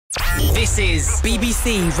This is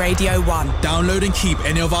BBC Radio 1. Download and keep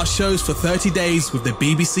any of our shows for 30 days with the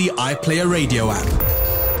BBC iPlayer radio app.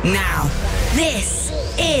 Now, this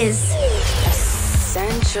is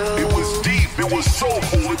Essential. It was deep, it was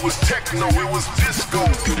soulful, it was techno, it was disco.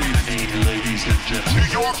 Good evening, ladies and gentlemen. New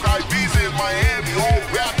York, Ibiza, and Miami all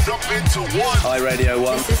wrapped up into one. Hi, Radio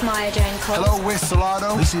 1. This is Maya Jane Cole. Hello, we're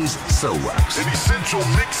Solano. This is Soul Wax. An essential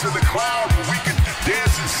mix in the cloud where we can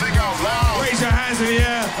dance and sing out loud. Raise your hands in the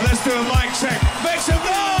air and let's do a mic check. Make some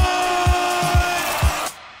noise!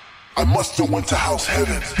 I must have went to house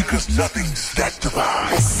heaven because nothing's that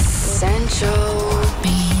divine. Essential.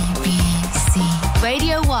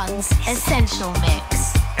 Radio 1's Essential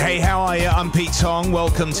Mix. Hey, how are you? I'm Pete Tong.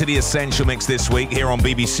 Welcome to the Essential Mix this week here on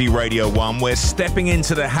BBC Radio 1. We're stepping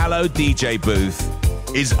into the hallowed DJ booth.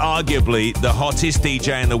 Is arguably the hottest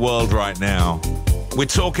DJ in the world right now. We're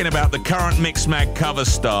talking about the current Mixmag cover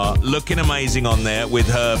star, looking amazing on there with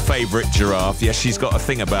her favourite giraffe. Yes, she's got a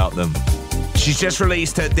thing about them. She's just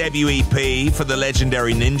released her debut EP for the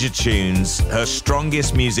legendary Ninja Tunes, her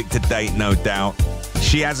strongest music to date, no doubt.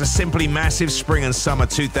 She has a simply massive spring and summer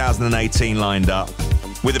 2018 lined up,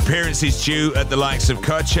 with appearances due at the likes of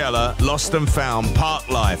Coachella, Lost and Found,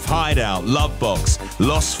 Parklife, Hideout, Lovebox,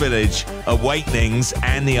 Lost Village, Awakenings,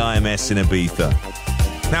 and the IMS in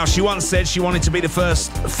Ibiza. Now, she once said she wanted to be the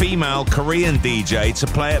first female Korean DJ to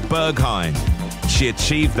play at Berghain. She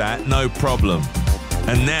achieved that, no problem.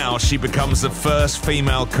 And now she becomes the first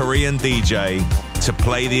female Korean DJ to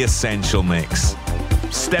play the Essential Mix.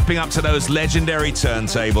 Stepping up to those legendary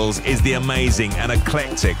turntables is the amazing and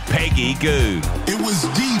eclectic Peggy Gou. It was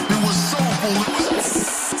deep, it was soulful, it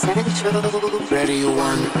was Essential. Radio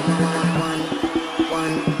 1.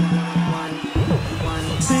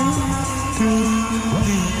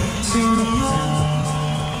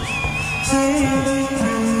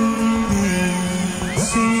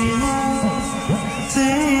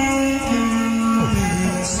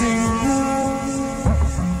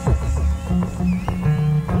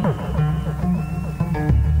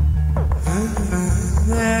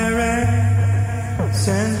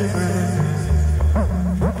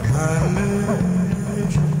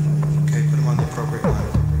 Okay, put them on the appropriate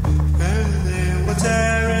line.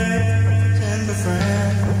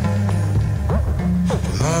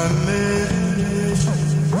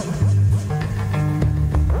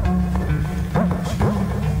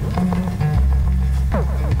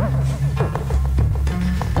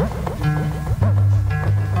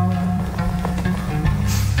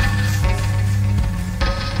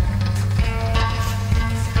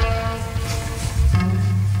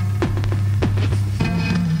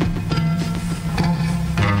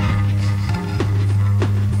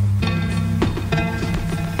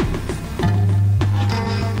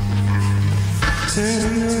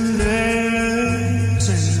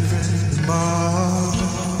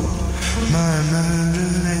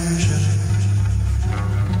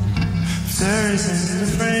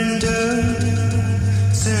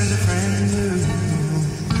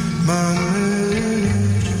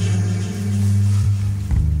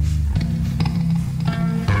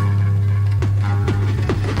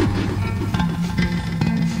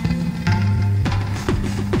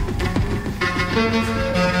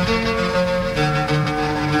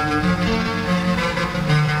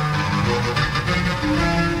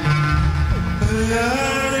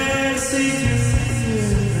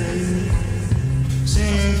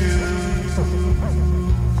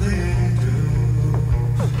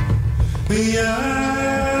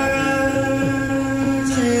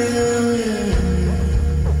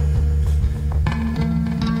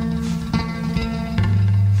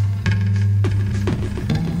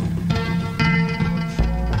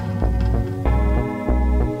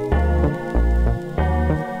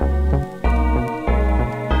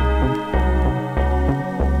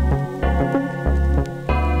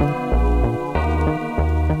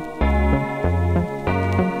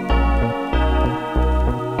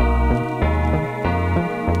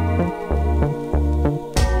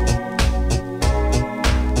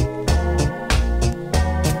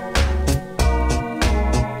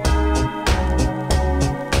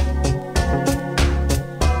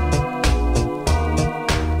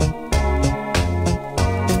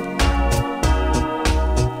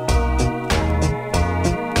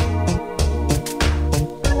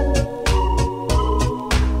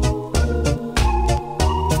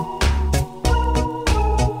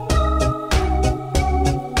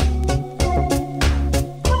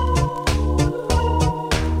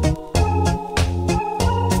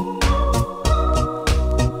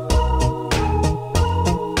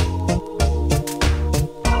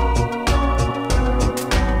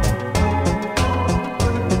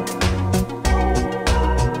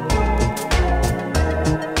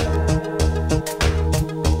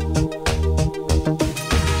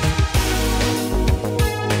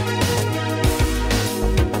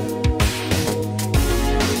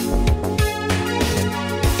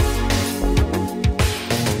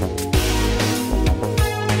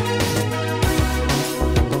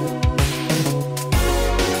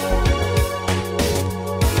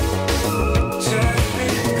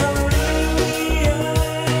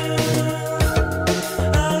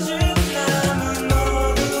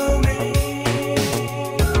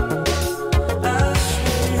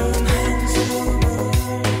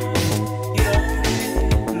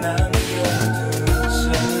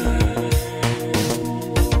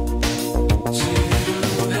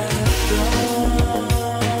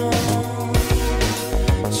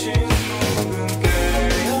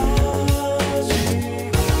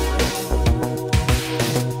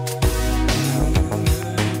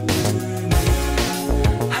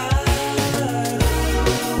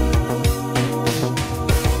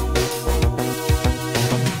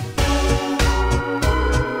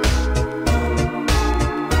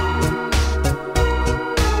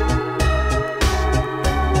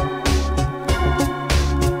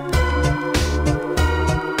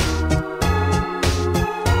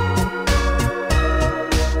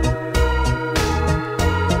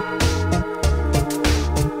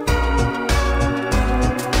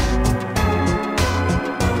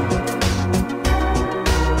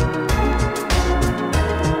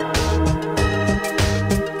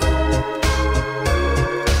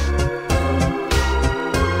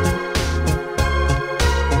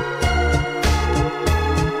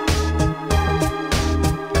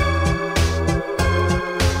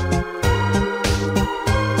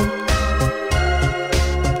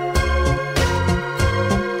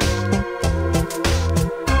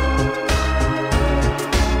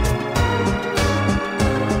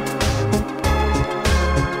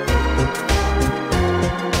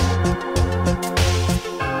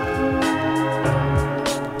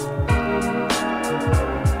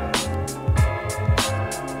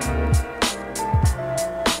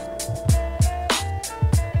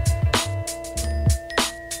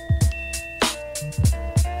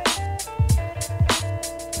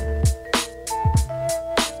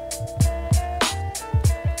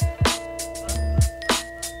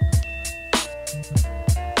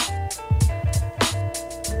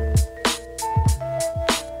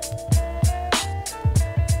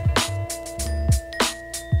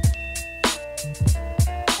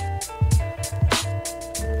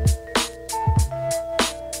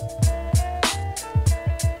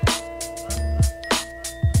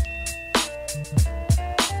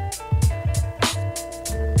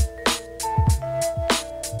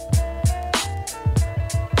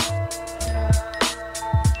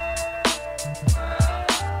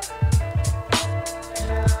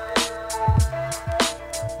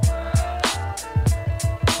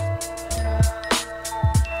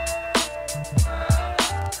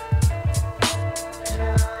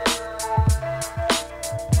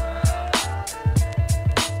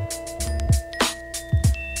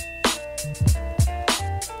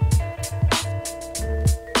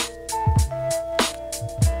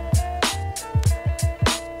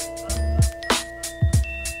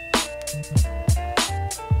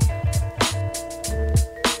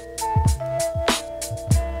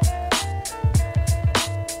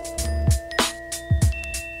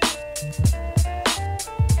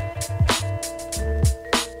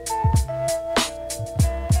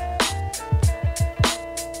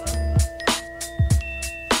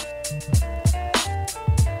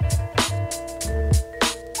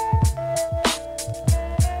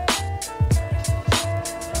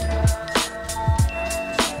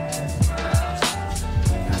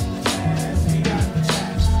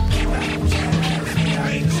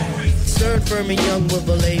 firm and young with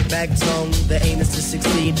a laid-back tongue. The aim is to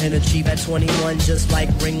succeed and achieve at 21. Just like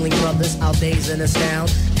Ringling Brothers, our days in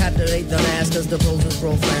astound. Captivate the mass cause the pros is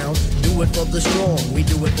profound. Do it for the strong, we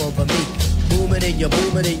do it for the meek. Boom it in your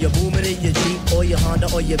boom it in your boom it in your Jeep or your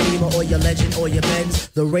Honda or your Beamer or your Legend or your Benz.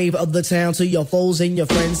 The rave of the town to your foes and your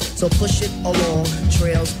friends. So push it along,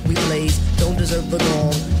 trails we blaze. Don't deserve the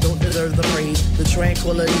gong, don't deserve the praise. The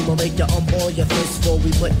tranquility will make you unball your fists before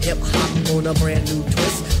we put hip hop on a brand new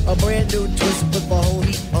twist. A brand new twist with a whole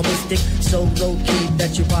heap of mystic. So low key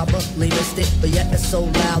that you probably missed it, but yet it's so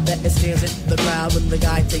loud that it stands in the crowd. When the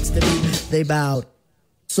guy takes the beat, they bowed.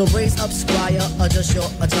 So brace up, squire, adjust your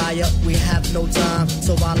attire. We have no time,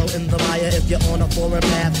 so wallow in the mire. If you're on a foreign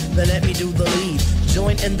path, then let me do the lead.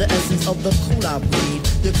 Join in the essence of the cool out breed.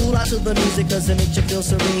 You cool out to the music cause it makes you feel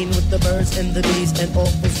serene. With the birds and the bees and all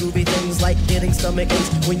those groovy things like getting stomach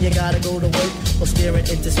aches when you gotta go to work, or staring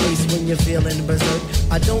into space when you're feeling berserk.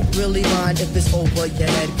 I don't really mind if it's over your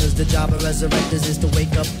head, cause the job of resurrectors is to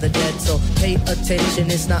wake up the dead. So pay attention,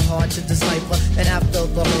 it's not hard to decipher. And after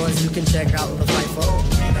the horns you can check out the fifer.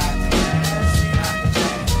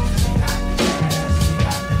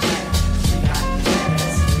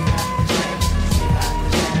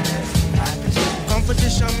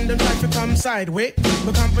 Competition, them try to come sideways,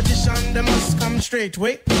 but competition, they must come straight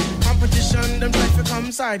way. Competition, them try to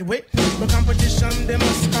come sideways, but competition, they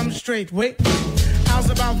must come straight way. How's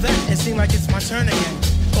about that? It seems like it's my turn again.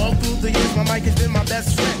 All through the years, my mic has been my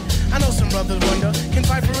best friend. I know some brothers wonder, can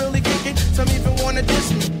Piper really kick it? Some even wanna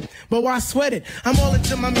diss me, but why sweat it? I'm all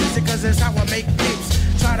into my music cause that's how I make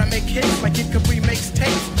tapes. Try to make hits like Kid Capri makes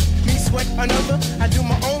tapes. Me sweat another, I do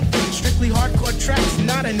my own thing. Strictly hardcore tracks,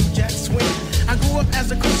 not a new jack swing. I grew up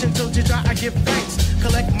as a Christian till Jidra, I give thanks.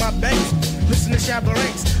 Collect my banks, listen to Shabba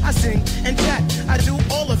Ranks. I sing and chat, I do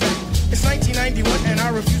all of that. It's 1991 and I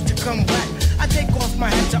refuse to come back. I take off my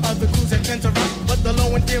hat to other crews that tend to rock, but the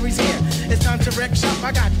low end theory's here. It's time to wreck shop.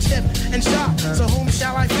 I got tip and shop, so whom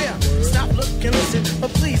shall I fear? Stop, look, and listen,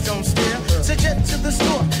 but please don't stare. So jet to the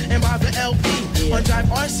store and buy the LP on Drive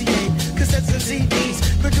RCA, cassettes and CDs,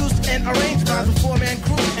 produced and arranged by the four-man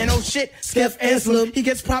crew. And oh shit, Skeff and Slim, he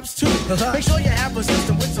gets props too. Make sure you have a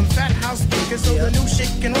system with some fat house speakers so the new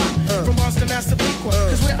shit can rock. From Boston, Massapequa,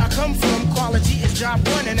 cause where I come from, quality is job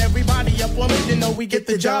one, and everybody up on it, you know we get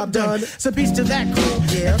the job done. So peace to that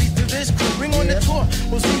crew, and peace to this crew. Bring on the tour,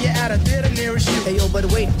 we'll see you at a theater nearest you. Hey yo, but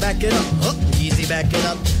wait, back it up, easy, back it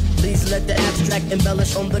up. Please let the abstract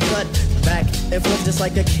embellish on the cut. Back and forth just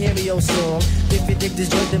like a cameo song. If you dig this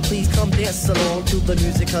joint, then please come dance along to the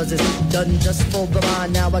music, cause it's done just for the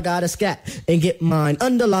mind. Now I gotta scat and get mine.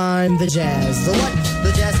 Underline the jazz. The what?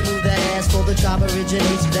 The jazz move that ass for the job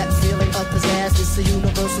originates. That feeling up his ass. It's a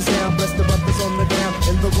universal sound. Bless the brothers on the ground.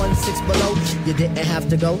 In the 1-6 below, you didn't have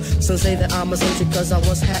to go. Some say that I'm eccentric cause I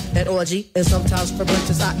once had an orgy. And sometimes for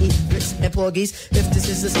breakfast I eat grits and porgies. If this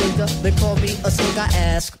is a stinker, then call me a sink, I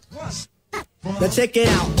ask. Now check it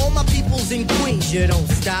out, all my peoples in Queens, you don't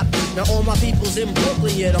stop. Now all my peoples in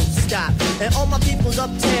Brooklyn, you don't stop. And all my peoples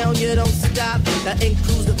uptown, you don't stop. That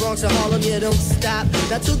includes the Bronx and Harlem, you don't stop.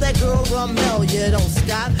 Now to that girl Ramel, you don't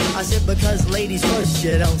stop. I said because ladies first,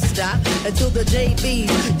 you don't stop. And to the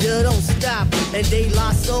JBs, you don't stop. And De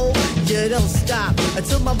La Soul, you don't stop. And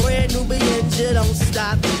to my brand Nubians, you don't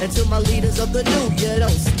stop. And to my leaders of the new, you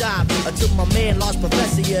don't stop. And to my man Large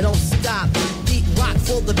Professor, you don't stop. Rock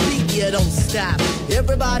for the beat, you don't stop.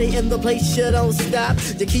 Everybody in the place, you don't stop.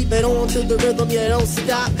 To keep it on to the rhythm, you don't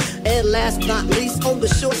stop. And last but not least, on the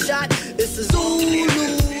short shot, it's the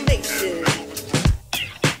Zulu Nation.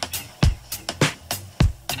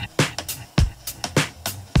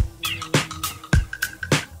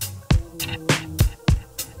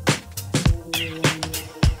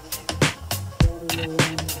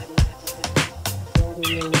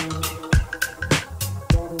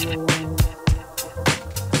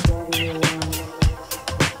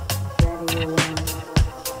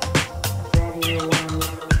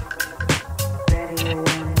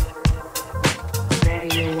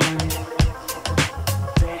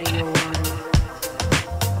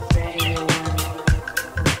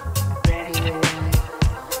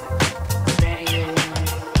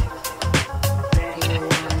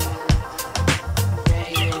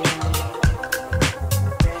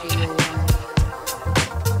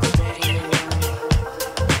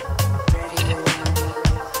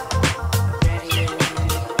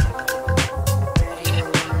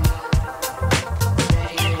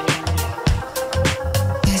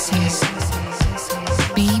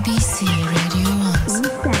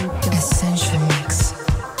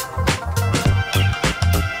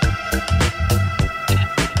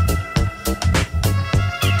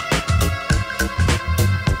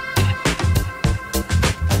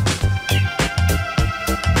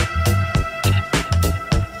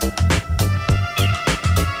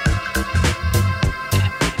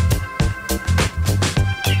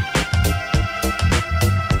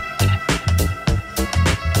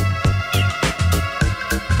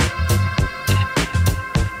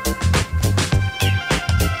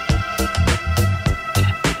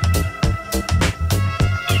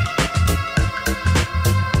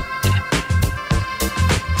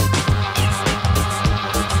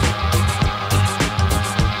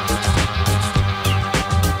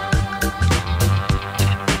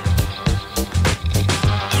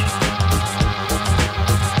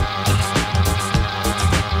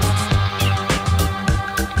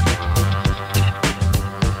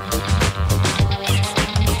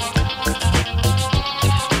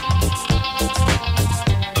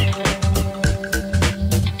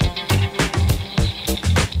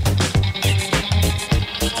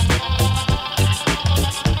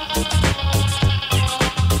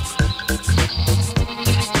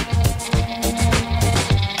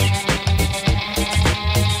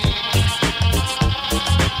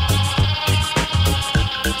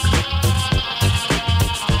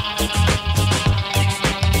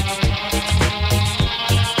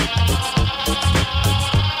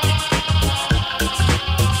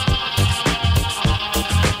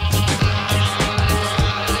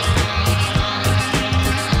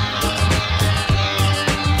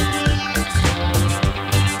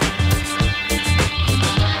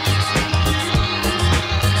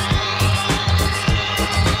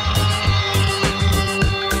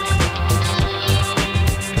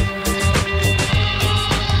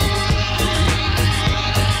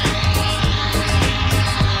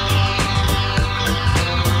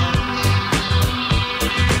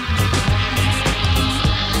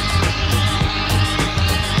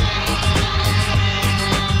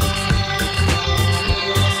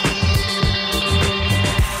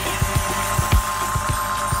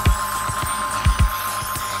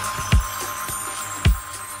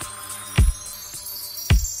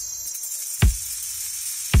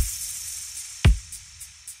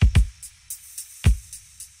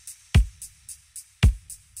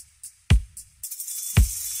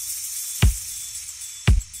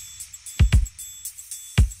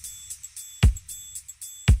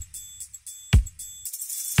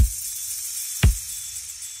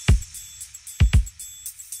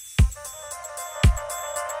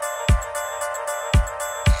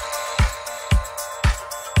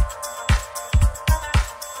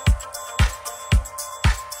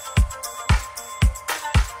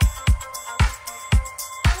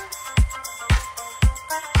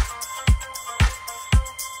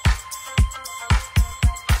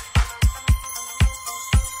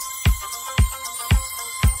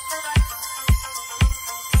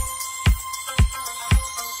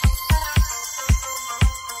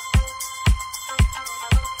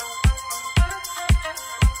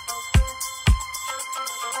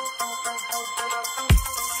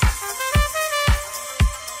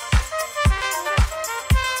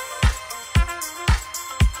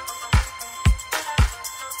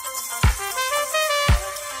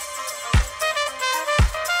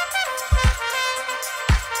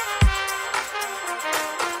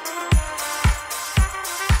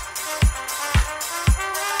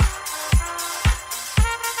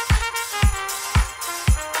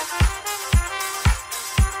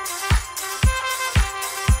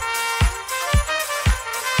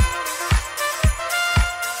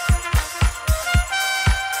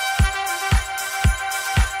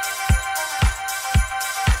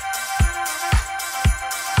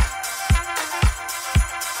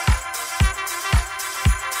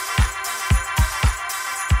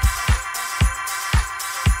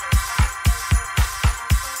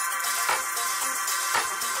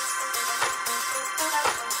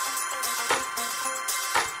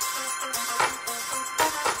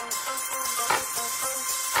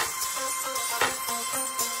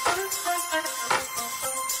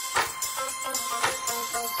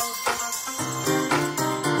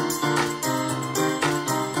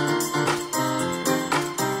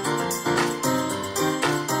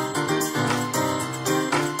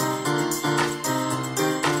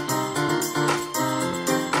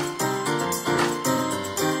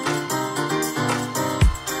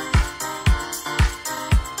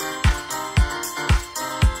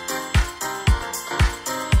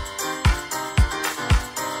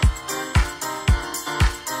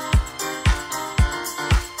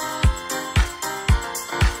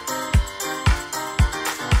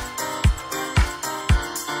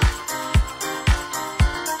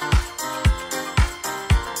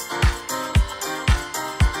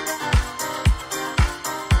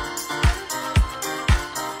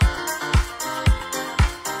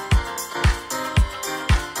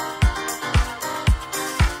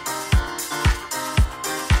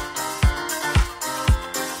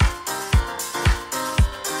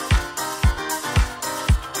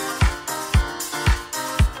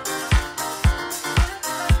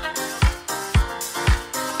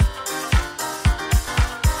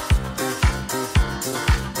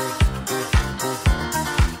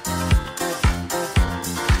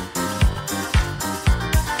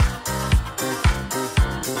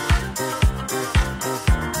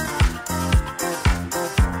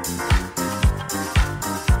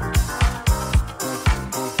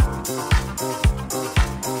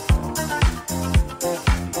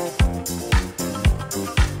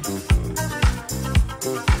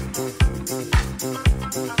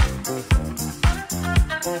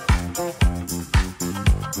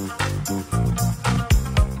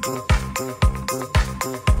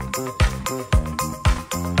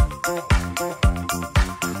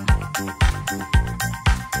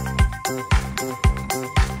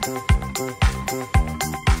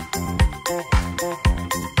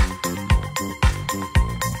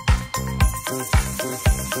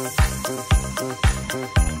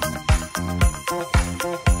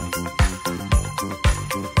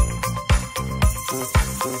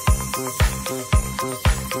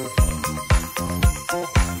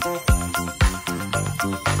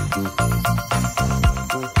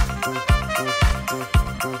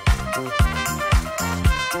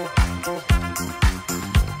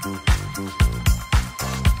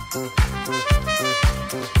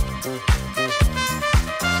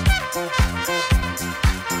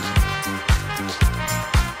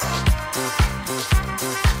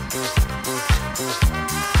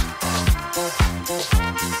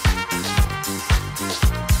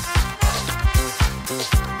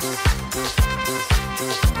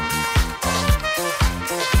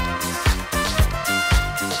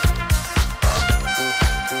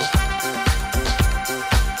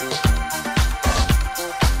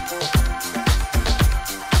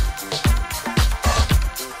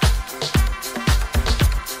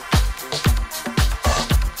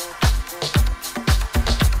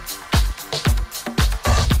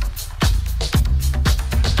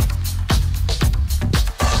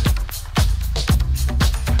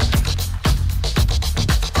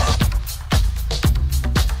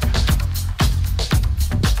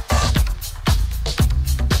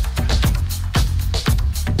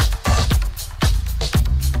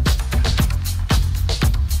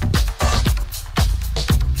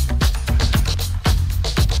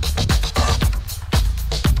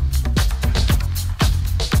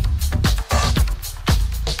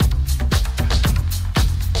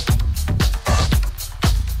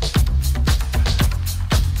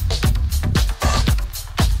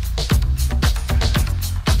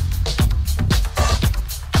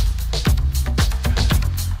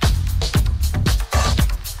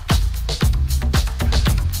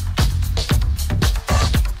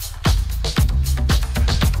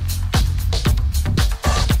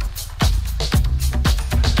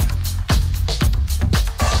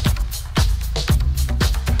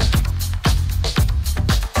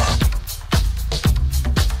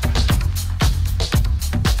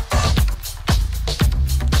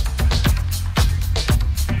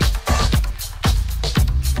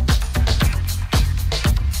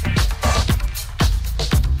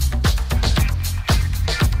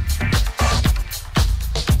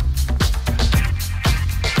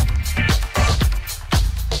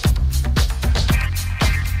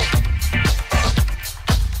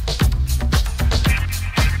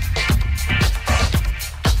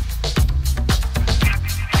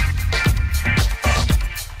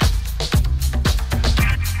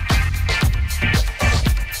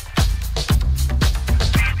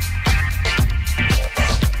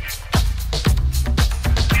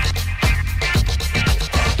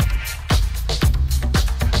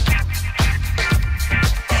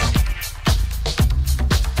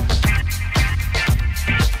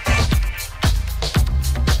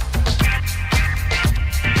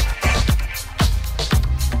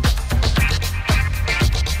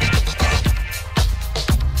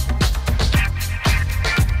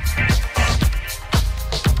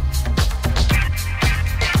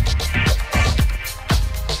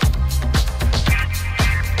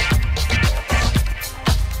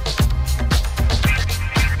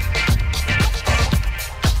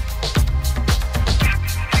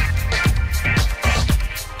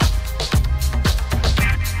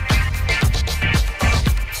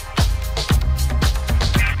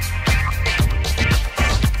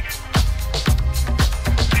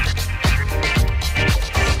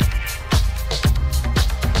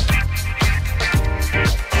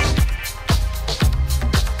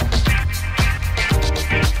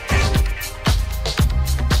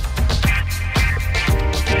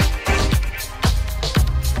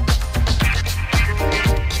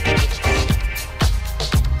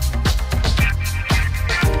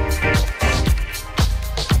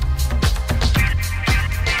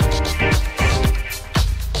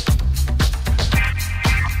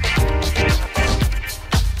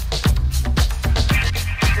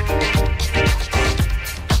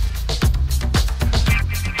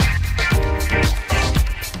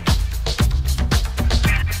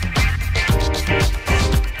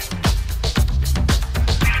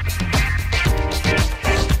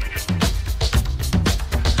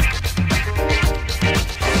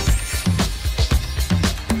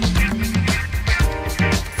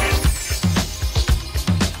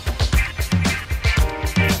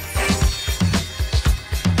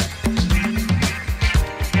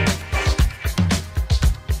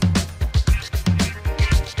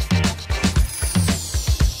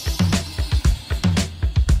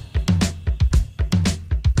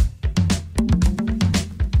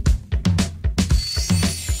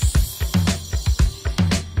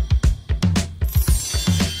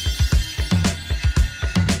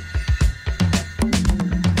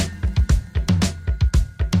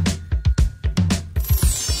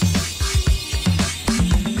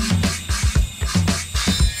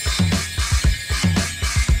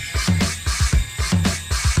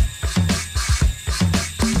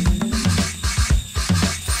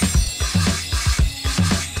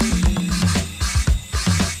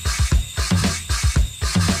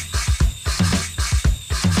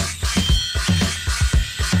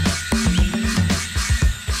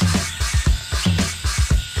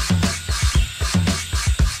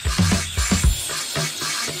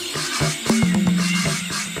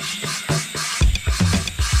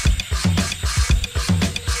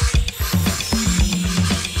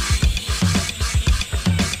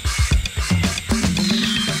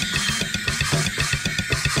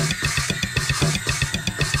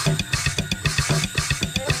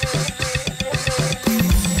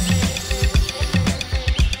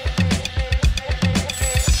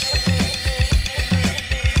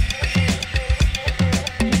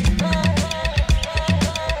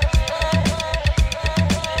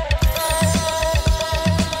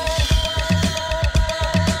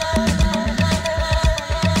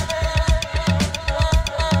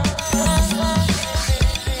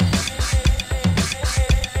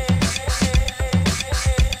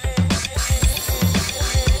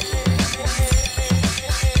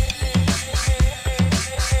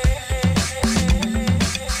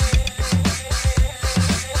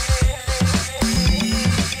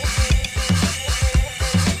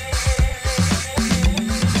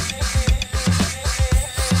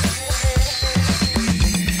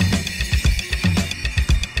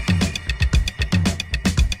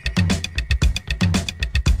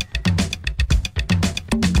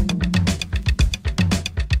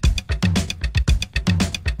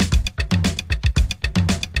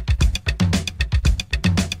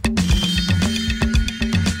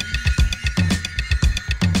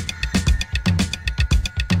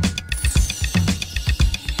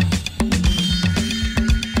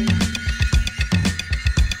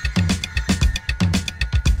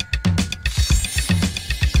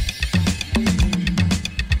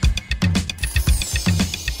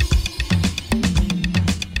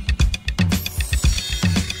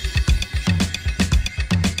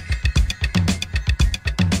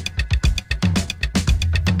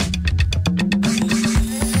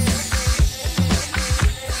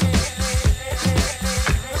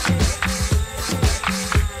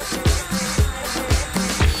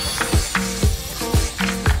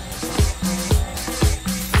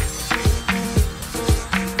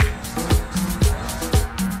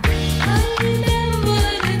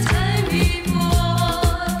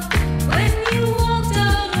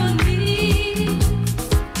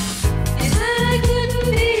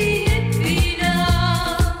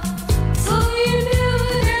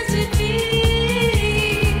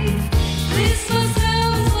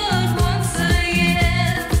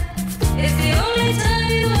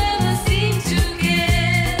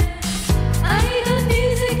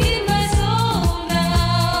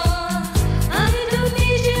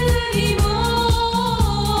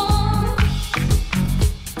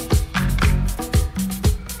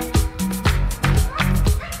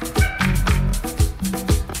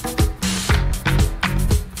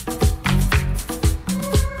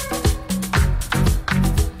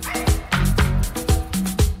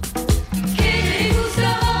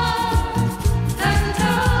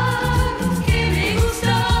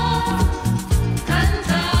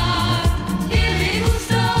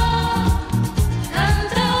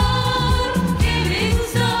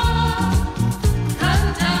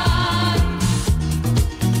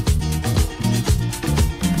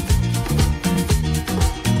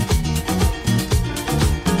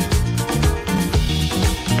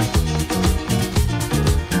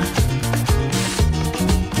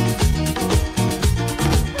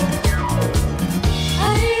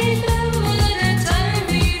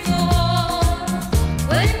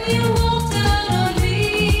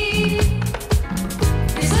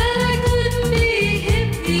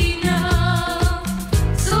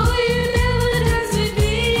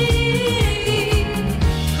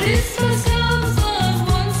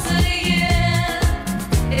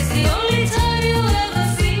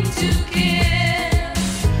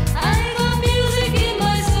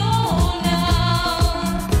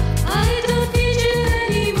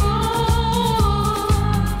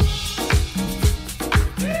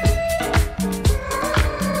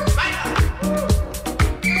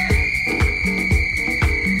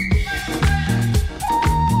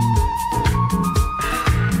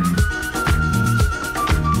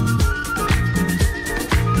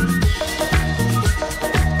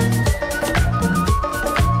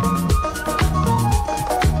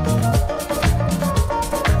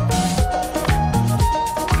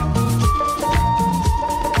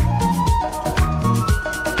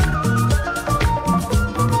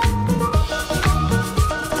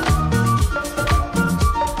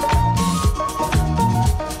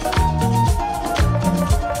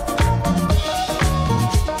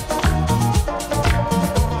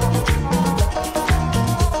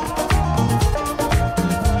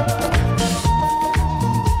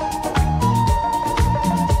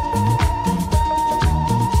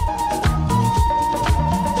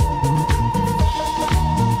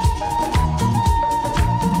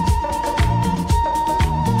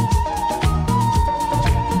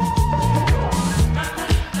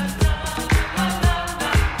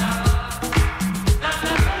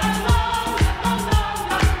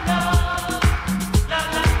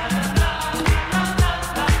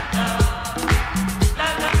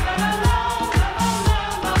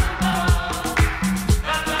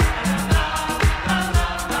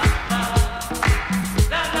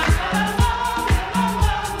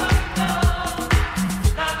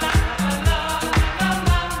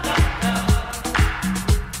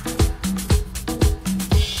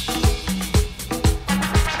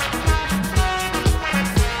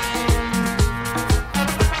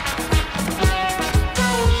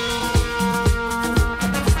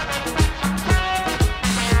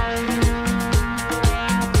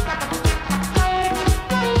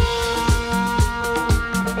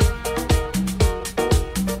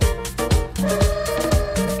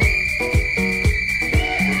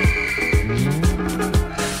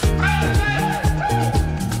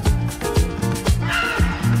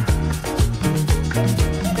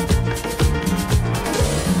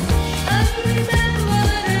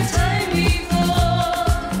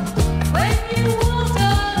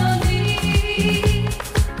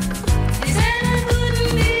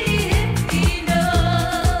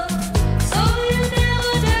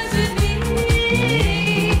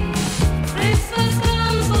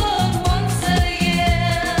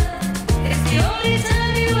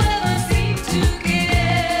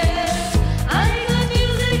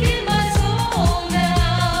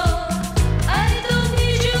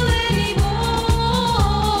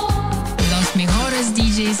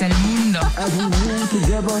 As we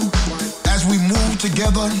move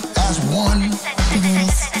together as one.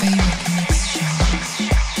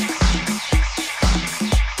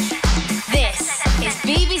 This is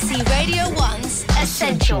BBC Radio 1's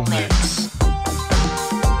Essential Mix.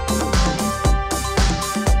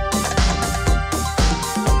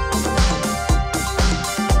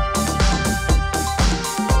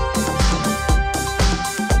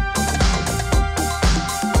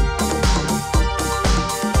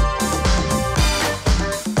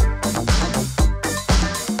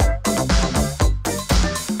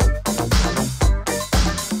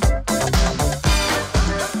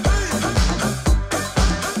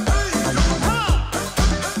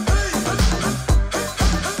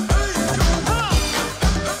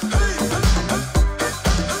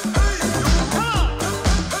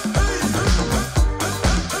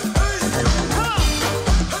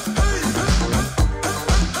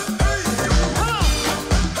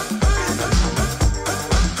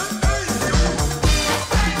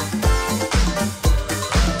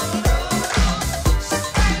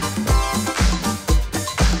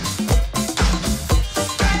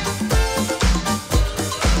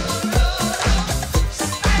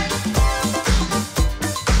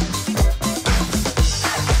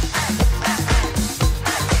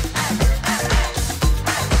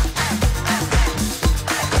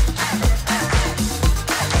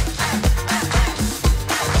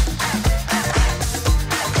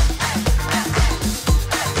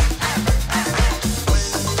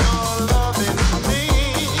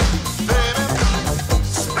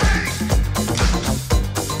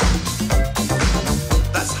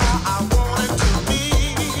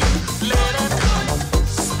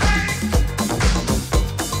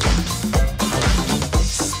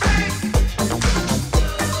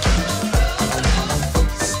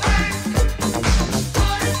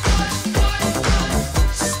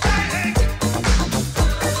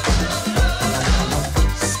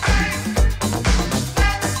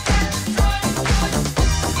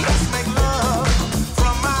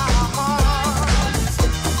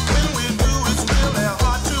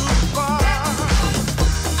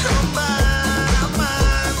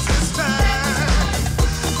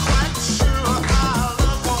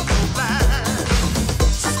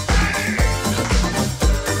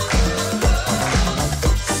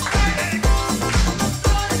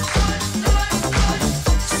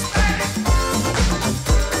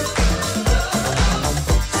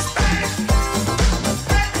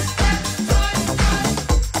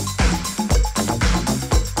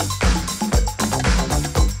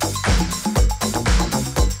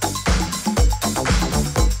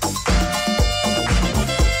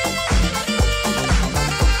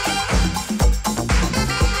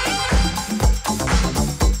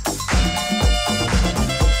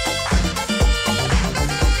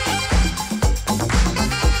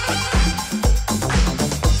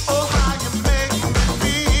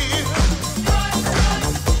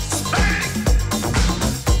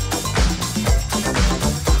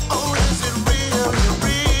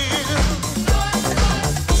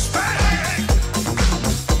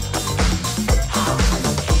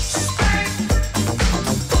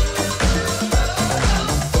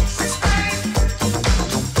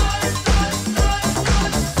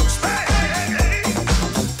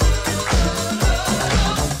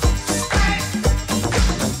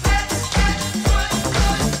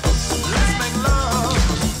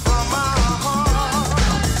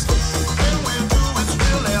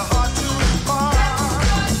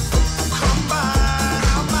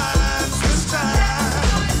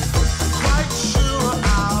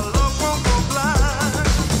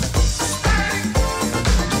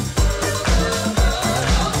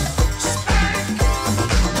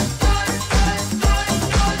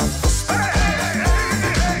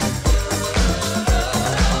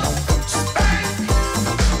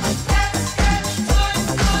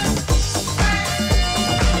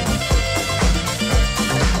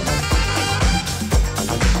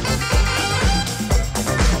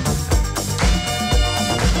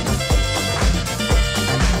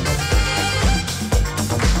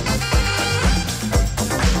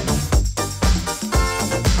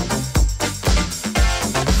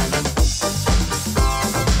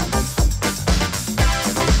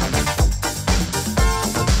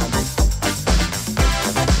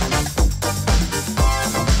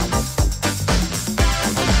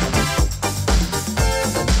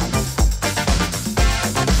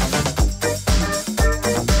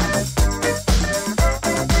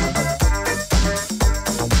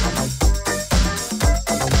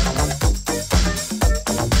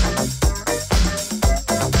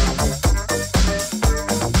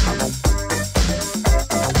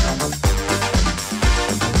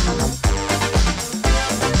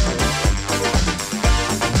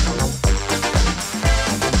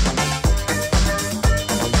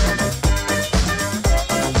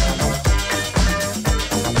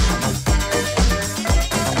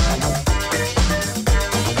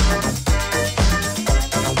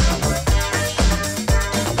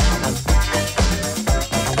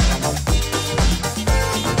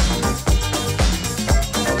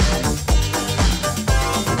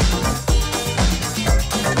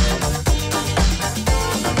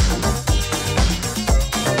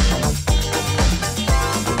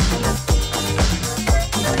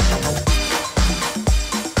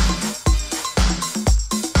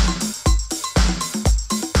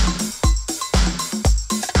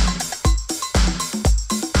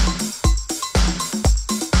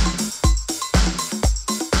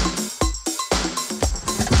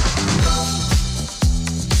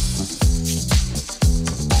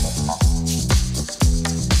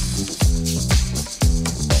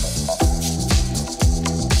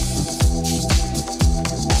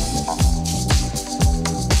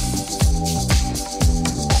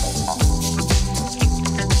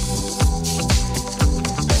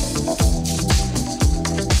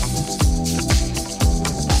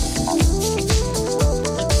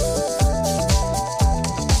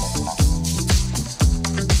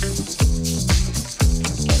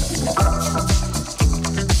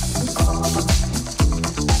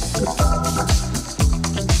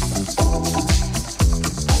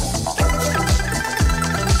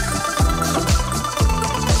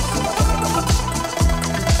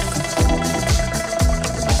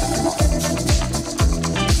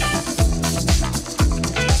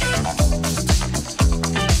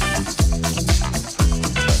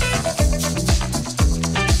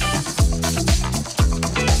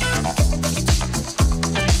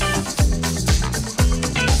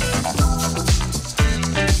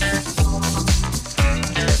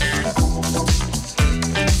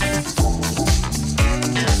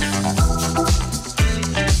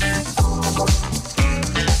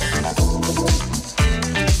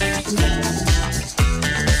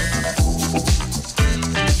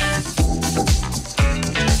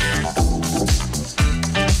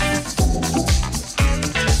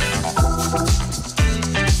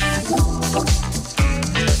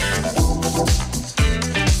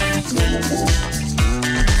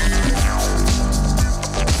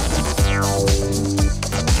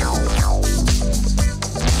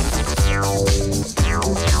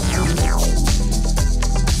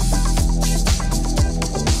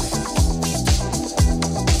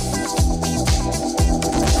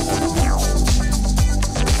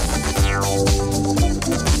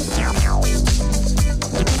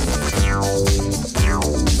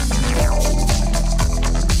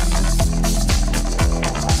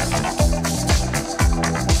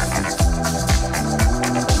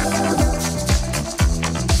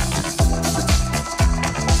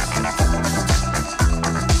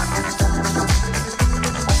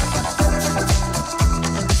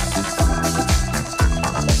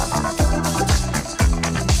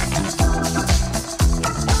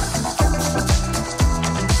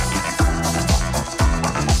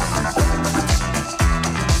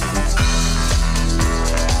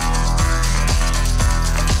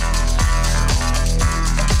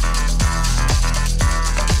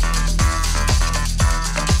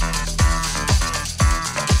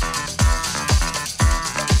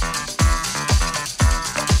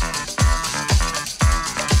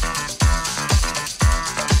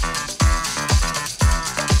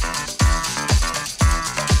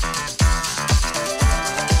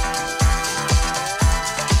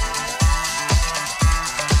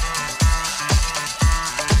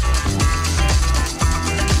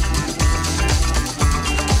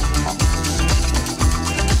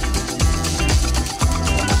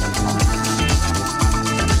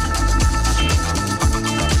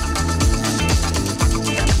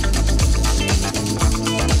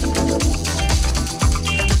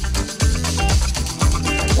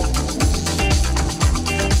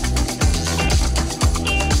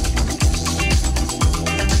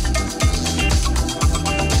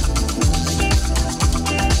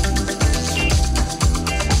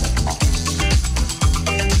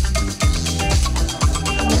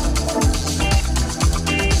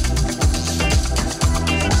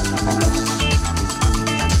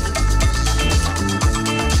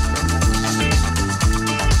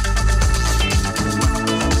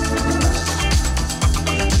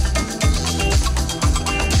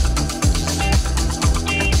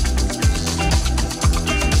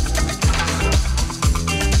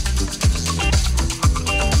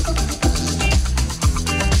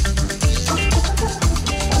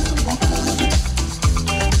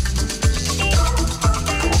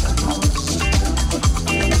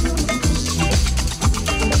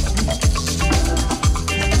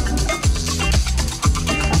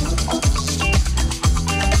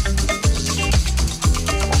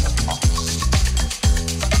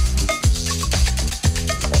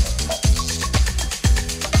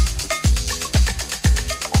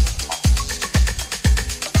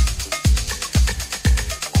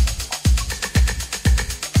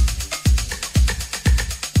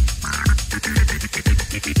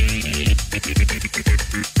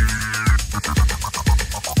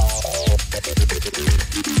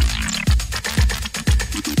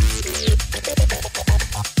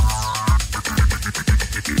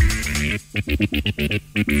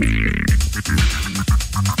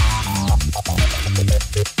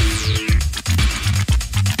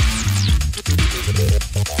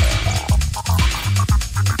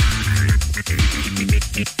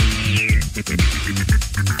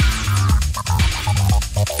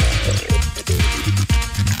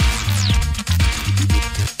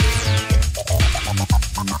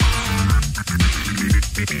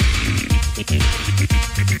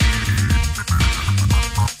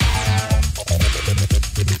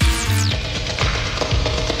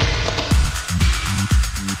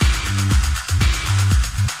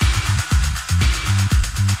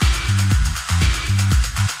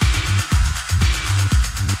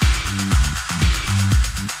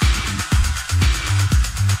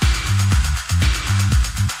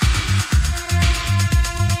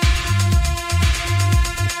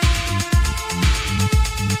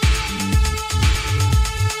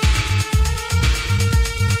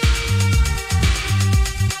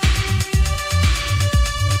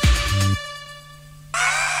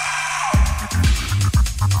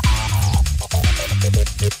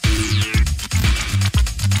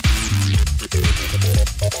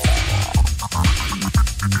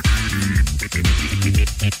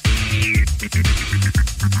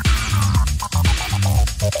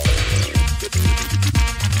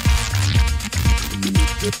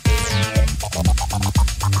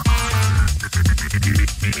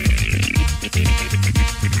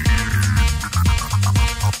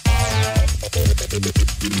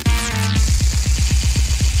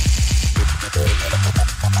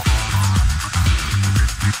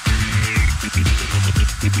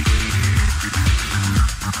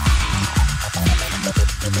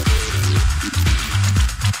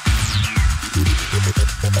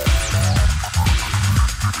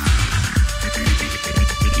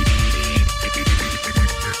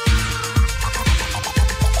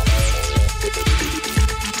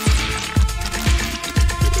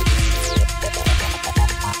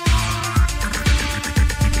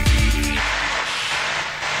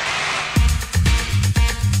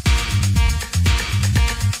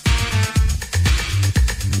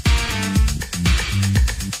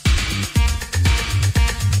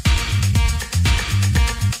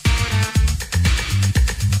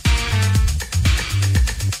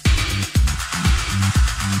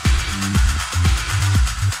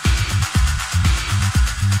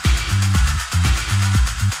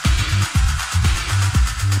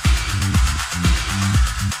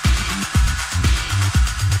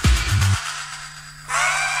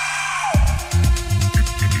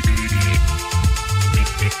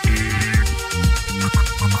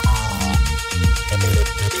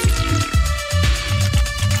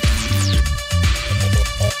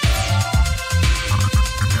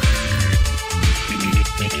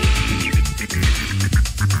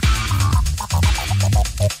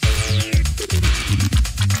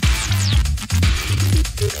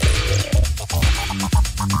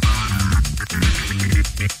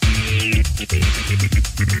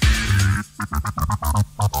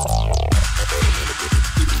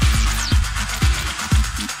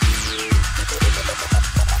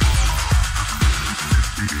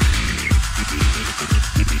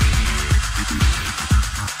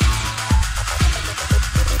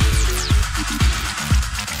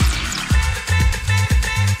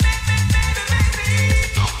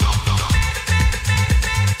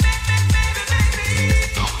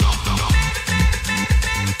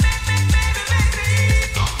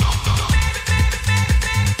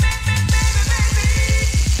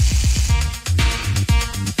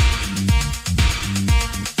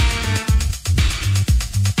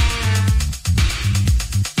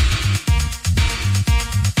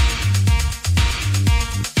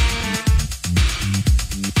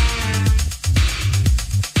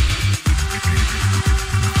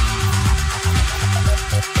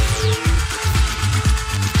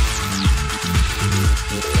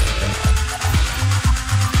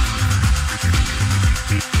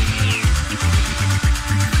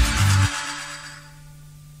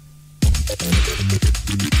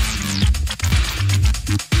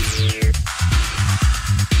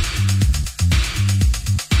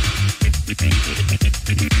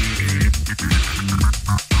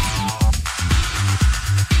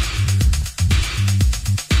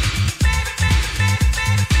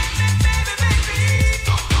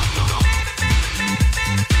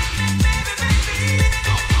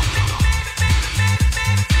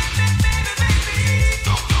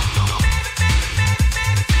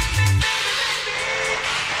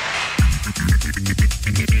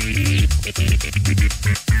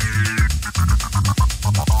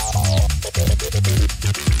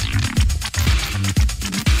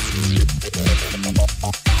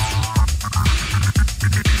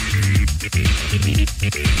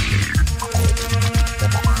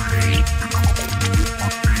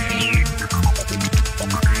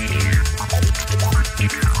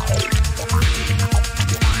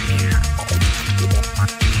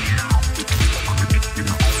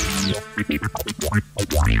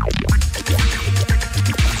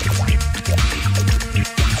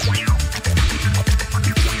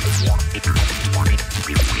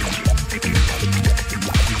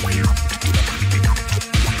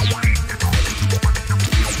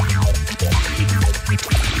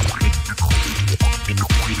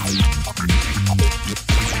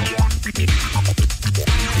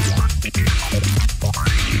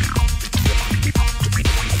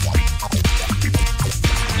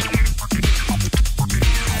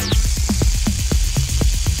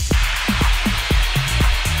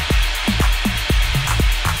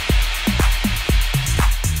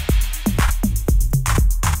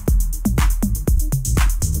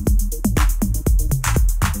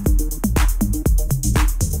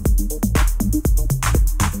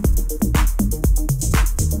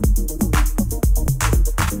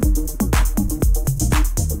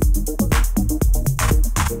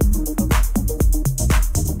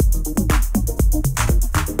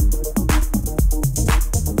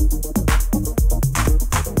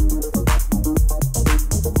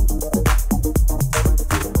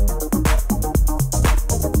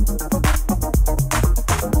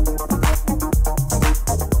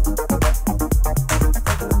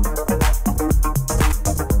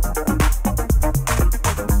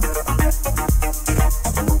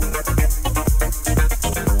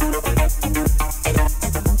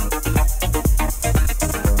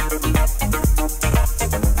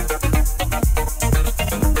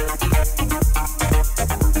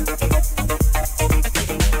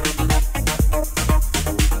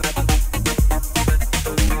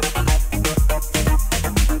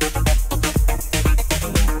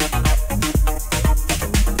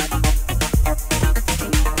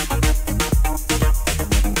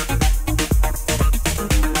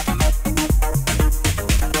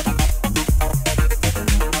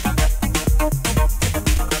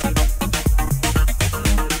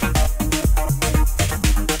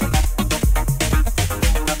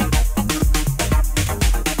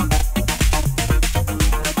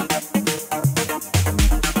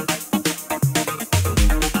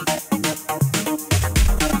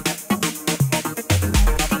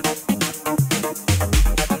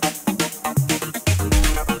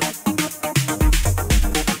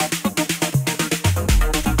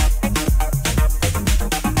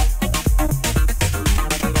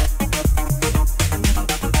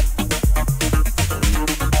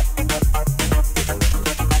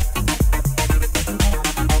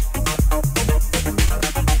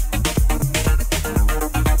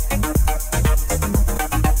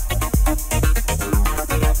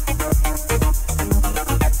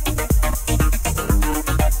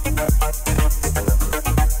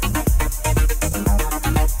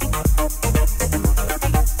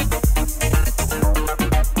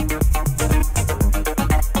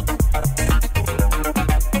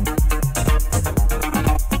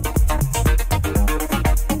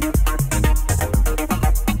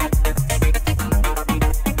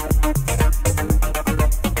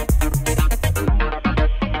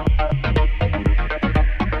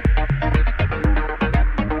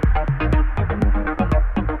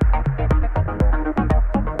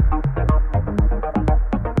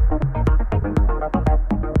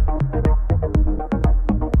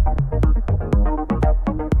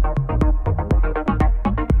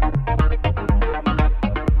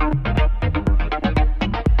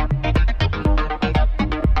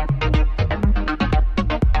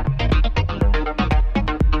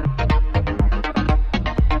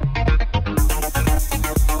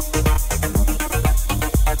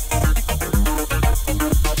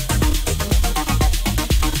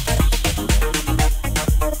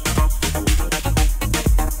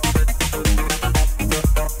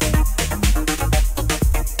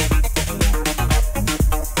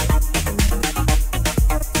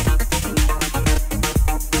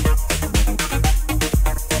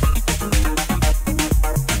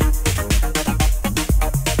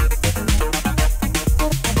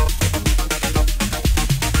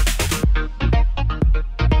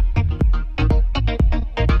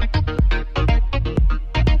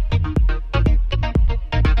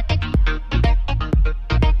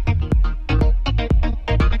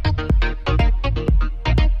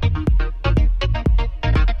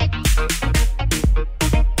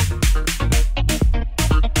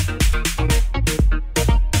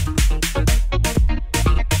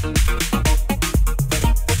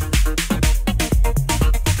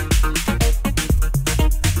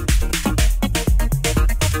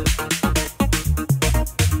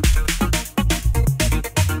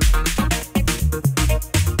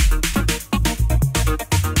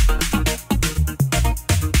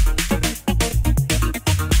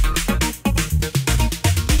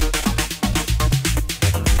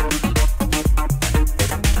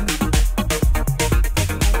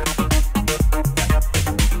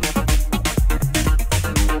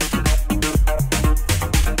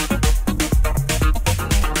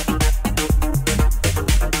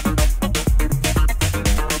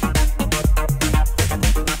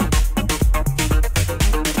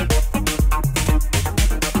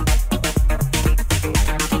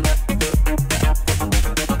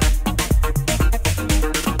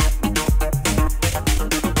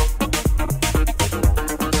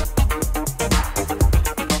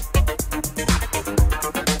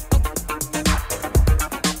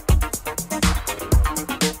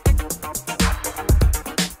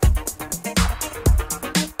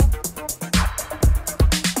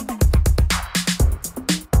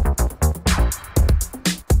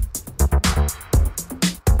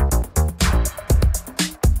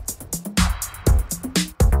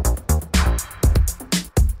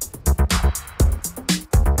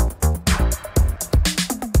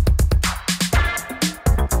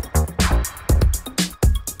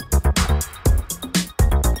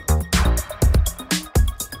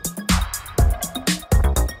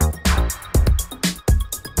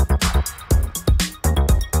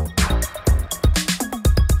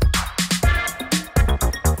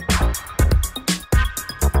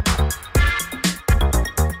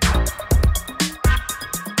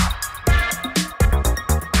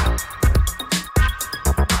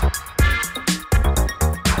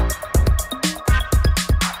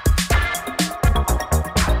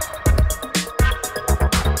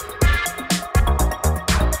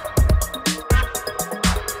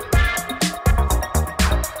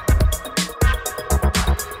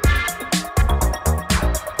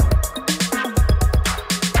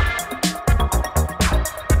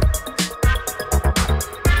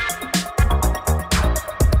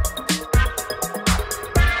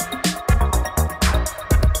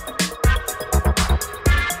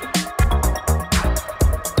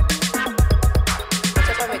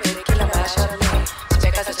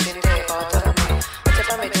 침대에 뻗었네.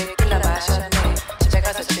 어젯밤에 데킬라 마셨네. 집에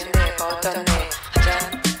가서 침대에 뻗었네. 한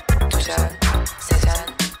잔, 두 잔, 세 잔,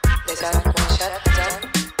 네 잔, 원샷 한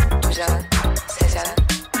잔, 두 잔, 세 잔.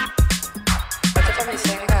 어젯밤에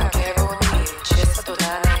생각해보니 취했어도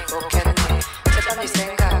난 행복했네. 어젯밤에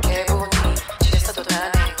생각해보니 취했어도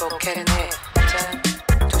난 행복했네. 한 잔,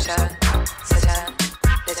 두 잔, 세 잔,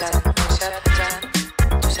 네 잔, 원샷 한 잔,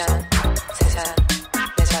 두 잔, 세 잔,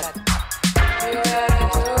 네 잔. You gotta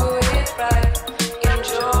do it right.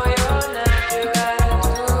 Enjoy your night. You gotta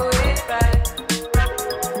do it right.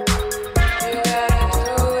 You gotta do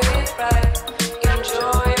it right.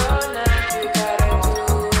 Enjoy your night. You gotta do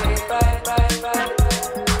it right, right, right.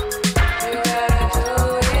 You gotta do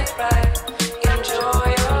it right. Enjoy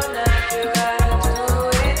your night. You gotta do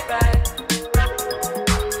it right.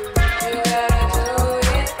 You gotta do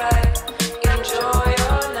it right. Enjoy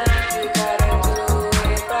your night. You gotta do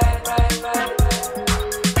it right, right, right.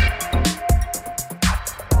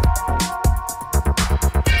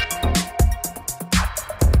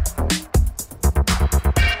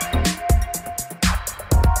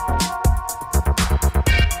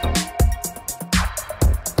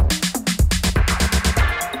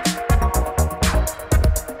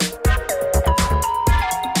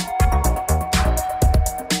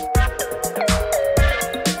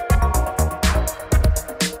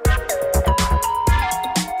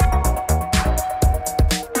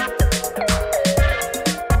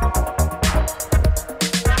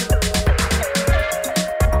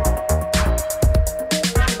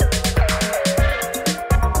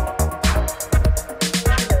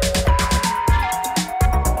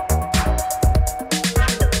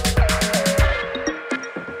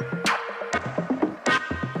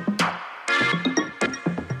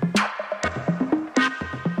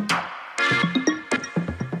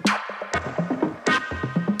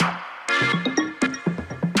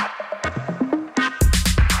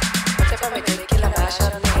 어젯밤에 데킬라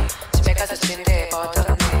마셨네. 집에 가서 침대에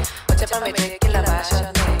뻗었네. 어젯밤에 데킬라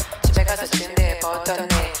마셨네. 집에 가서 침대에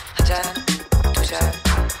뻗었네. 한 잔, 두 잔,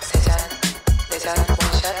 세 잔, 네 잔,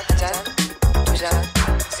 원샷 한 잔, 두 잔,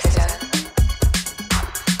 세 잔.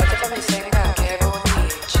 어젯밤에 생각해보니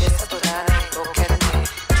취했어도 난 행복했네.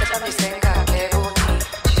 어젯밤에 생각해보니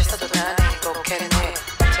취했어도 난 행복했네.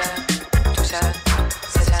 한 잔, 두 잔,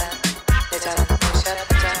 세 잔, 네 잔, 원샷 한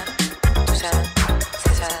잔, 두 잔,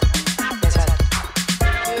 세 잔.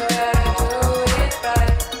 You gotta do it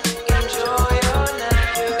right. Enjoy your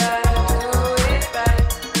night. You gotta do it right.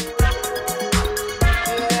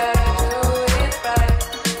 You gotta do it right.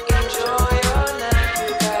 Enjoy your night.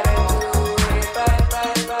 You gotta do it right,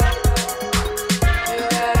 right, right. You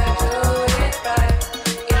gotta do it right.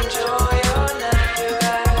 Enjoy your night. You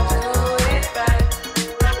gotta do it right.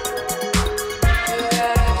 You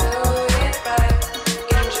gotta do it right.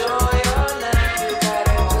 Enjoy your night. You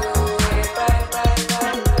gotta do it right, right,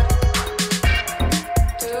 right.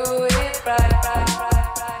 Do it right, right, right,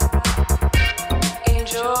 right.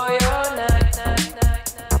 Enjoy your night, night, night,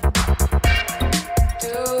 night.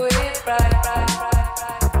 Do it right, right, right,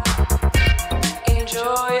 right.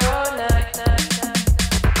 Enjoy your night, night, night.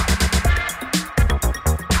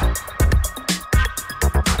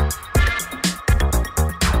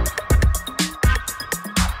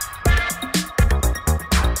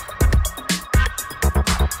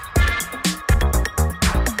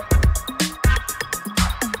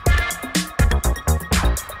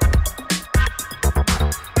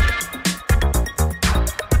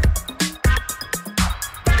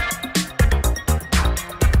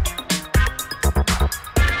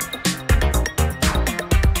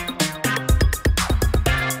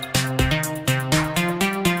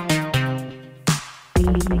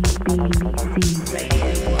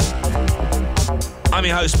 I'm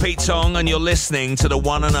your host, Pete Tong, and you're listening to the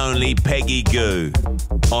one and only Peggy Gou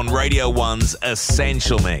on Radio 1's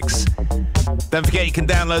Essential Mix. Don't forget you can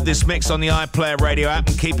download this mix on the iPlayer Radio app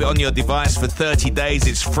and keep it on your device for 30 days.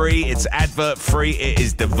 It's free, it's advert-free, it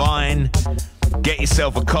is divine. Get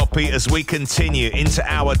yourself a copy as we continue into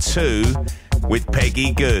hour 2 with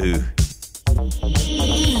Peggy Gou.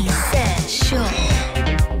 Essential.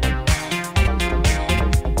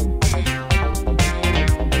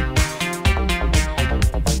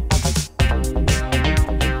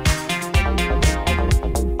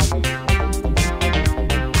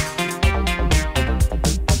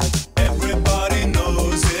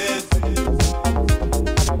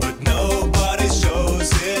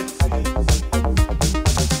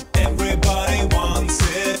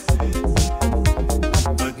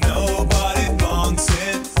 But nobody wants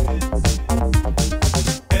it.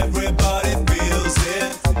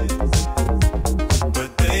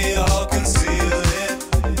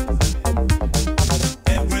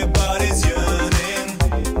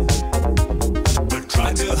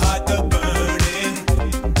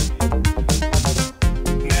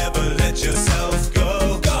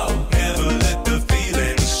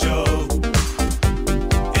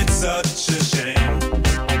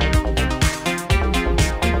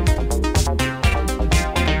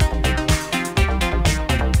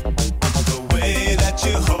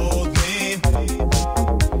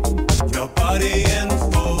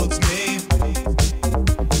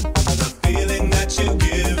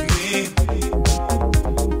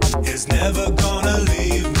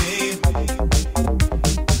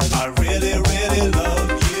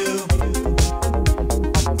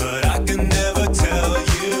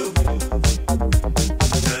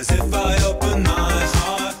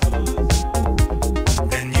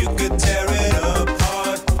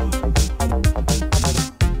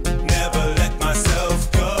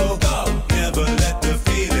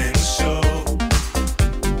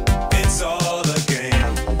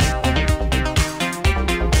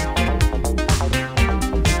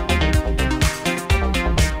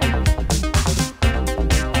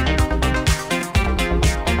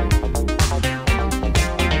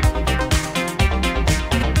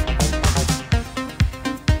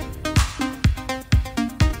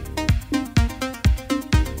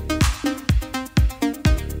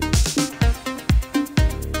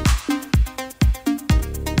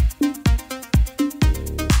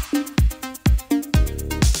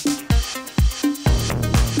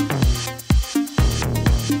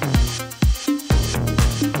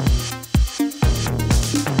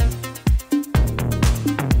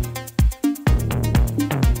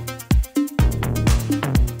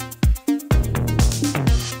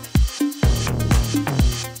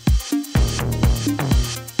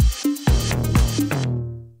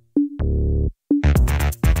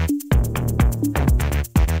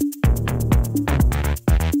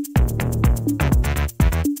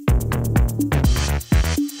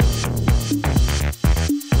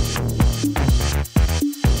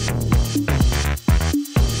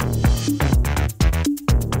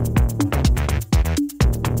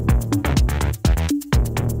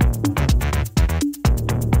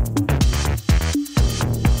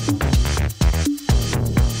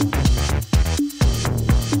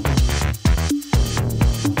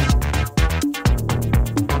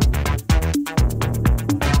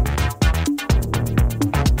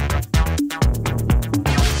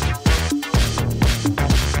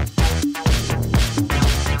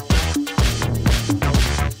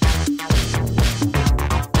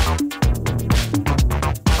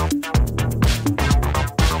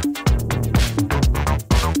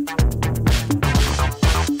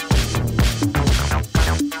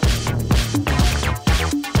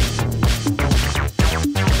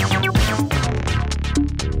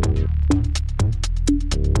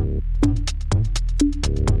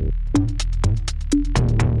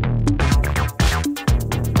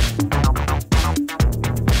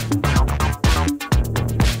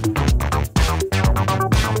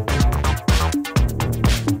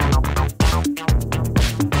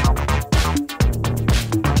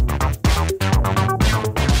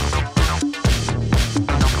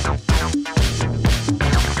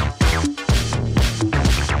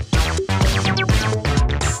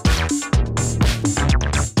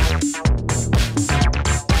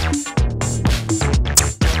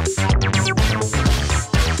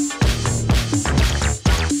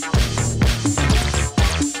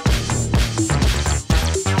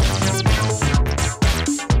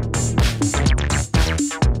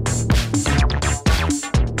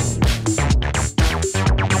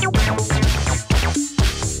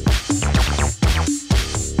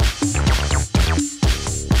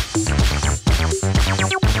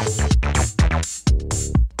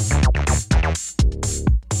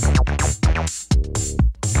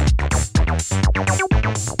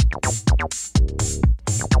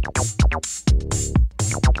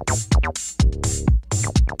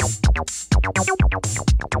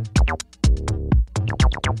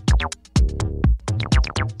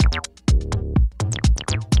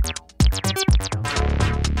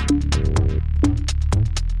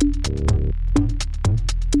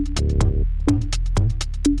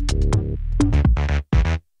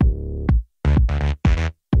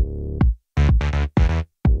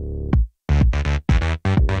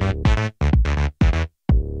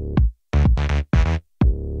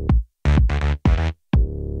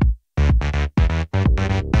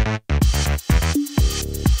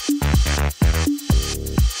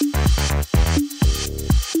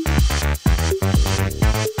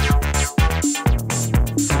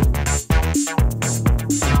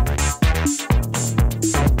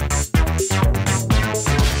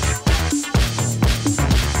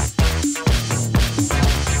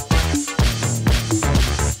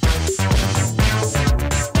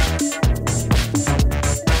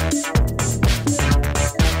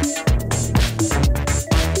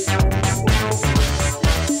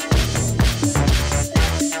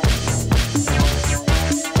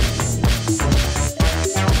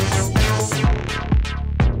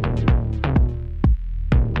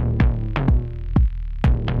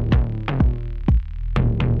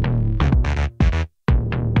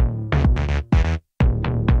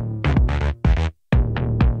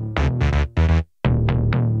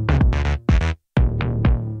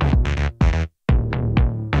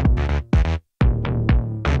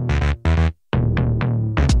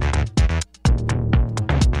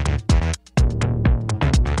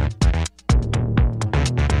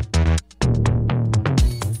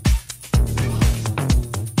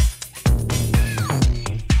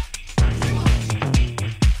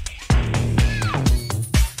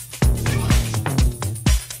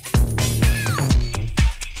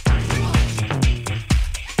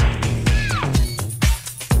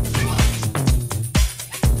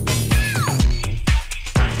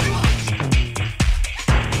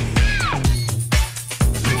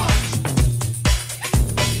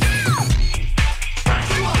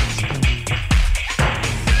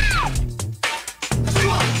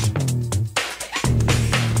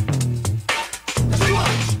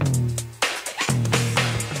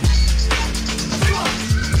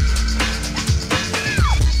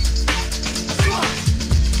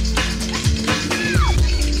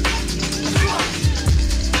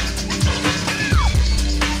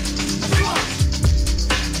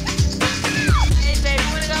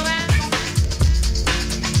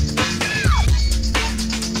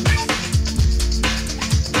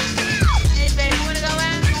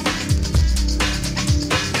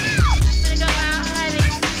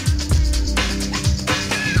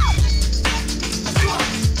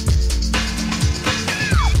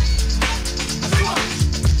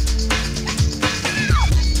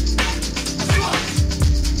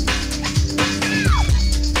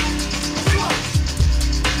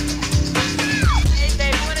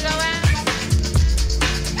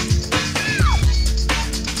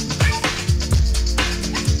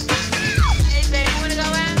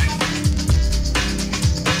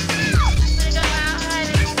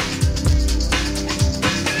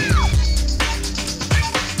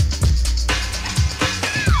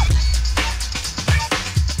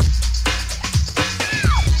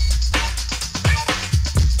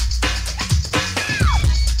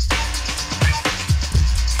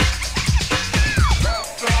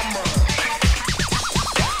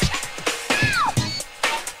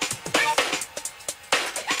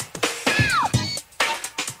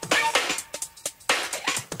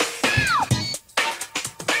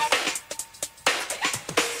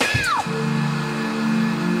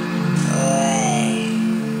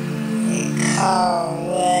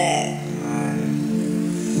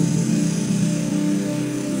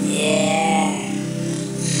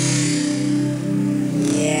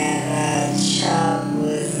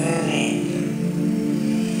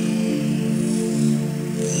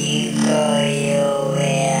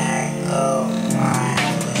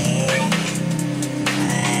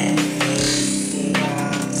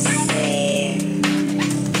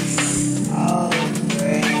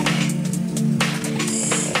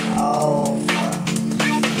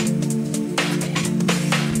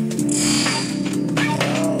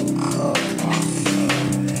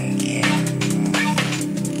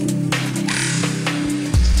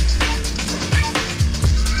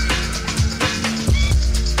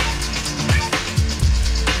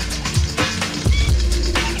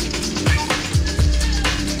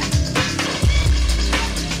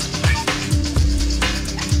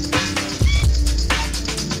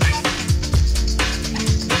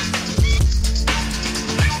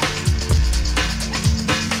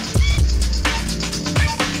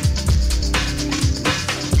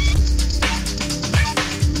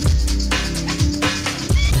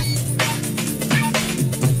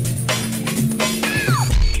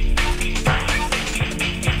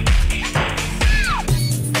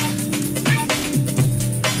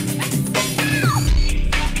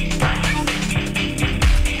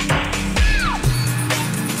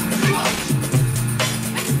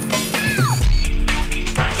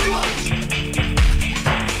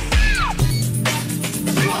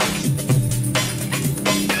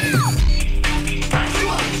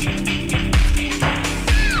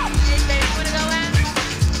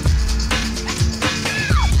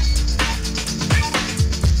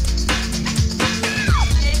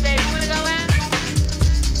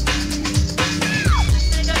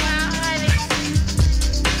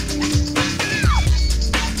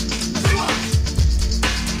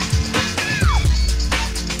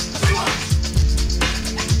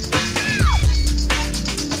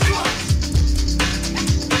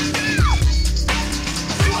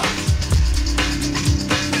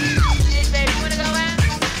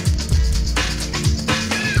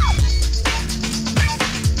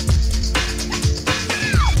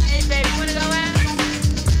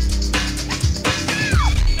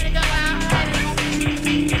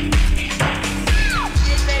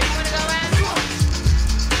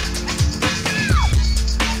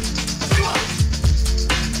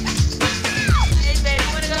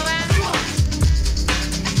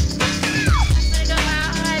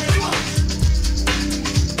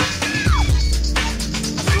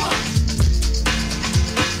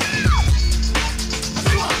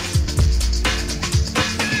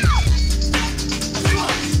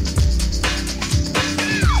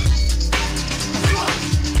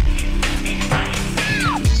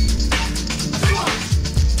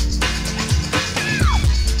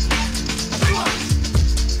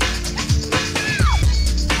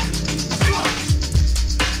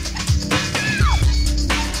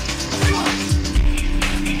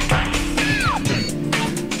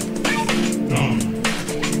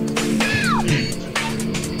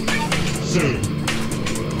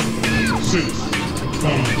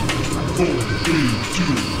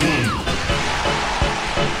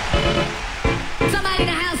 Somebody in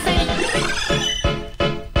the house say.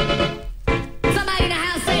 Somebody in the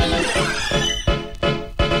house say.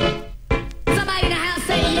 Somebody in the house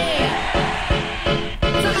say yeah.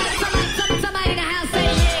 Somebody in the house say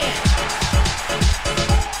yeah.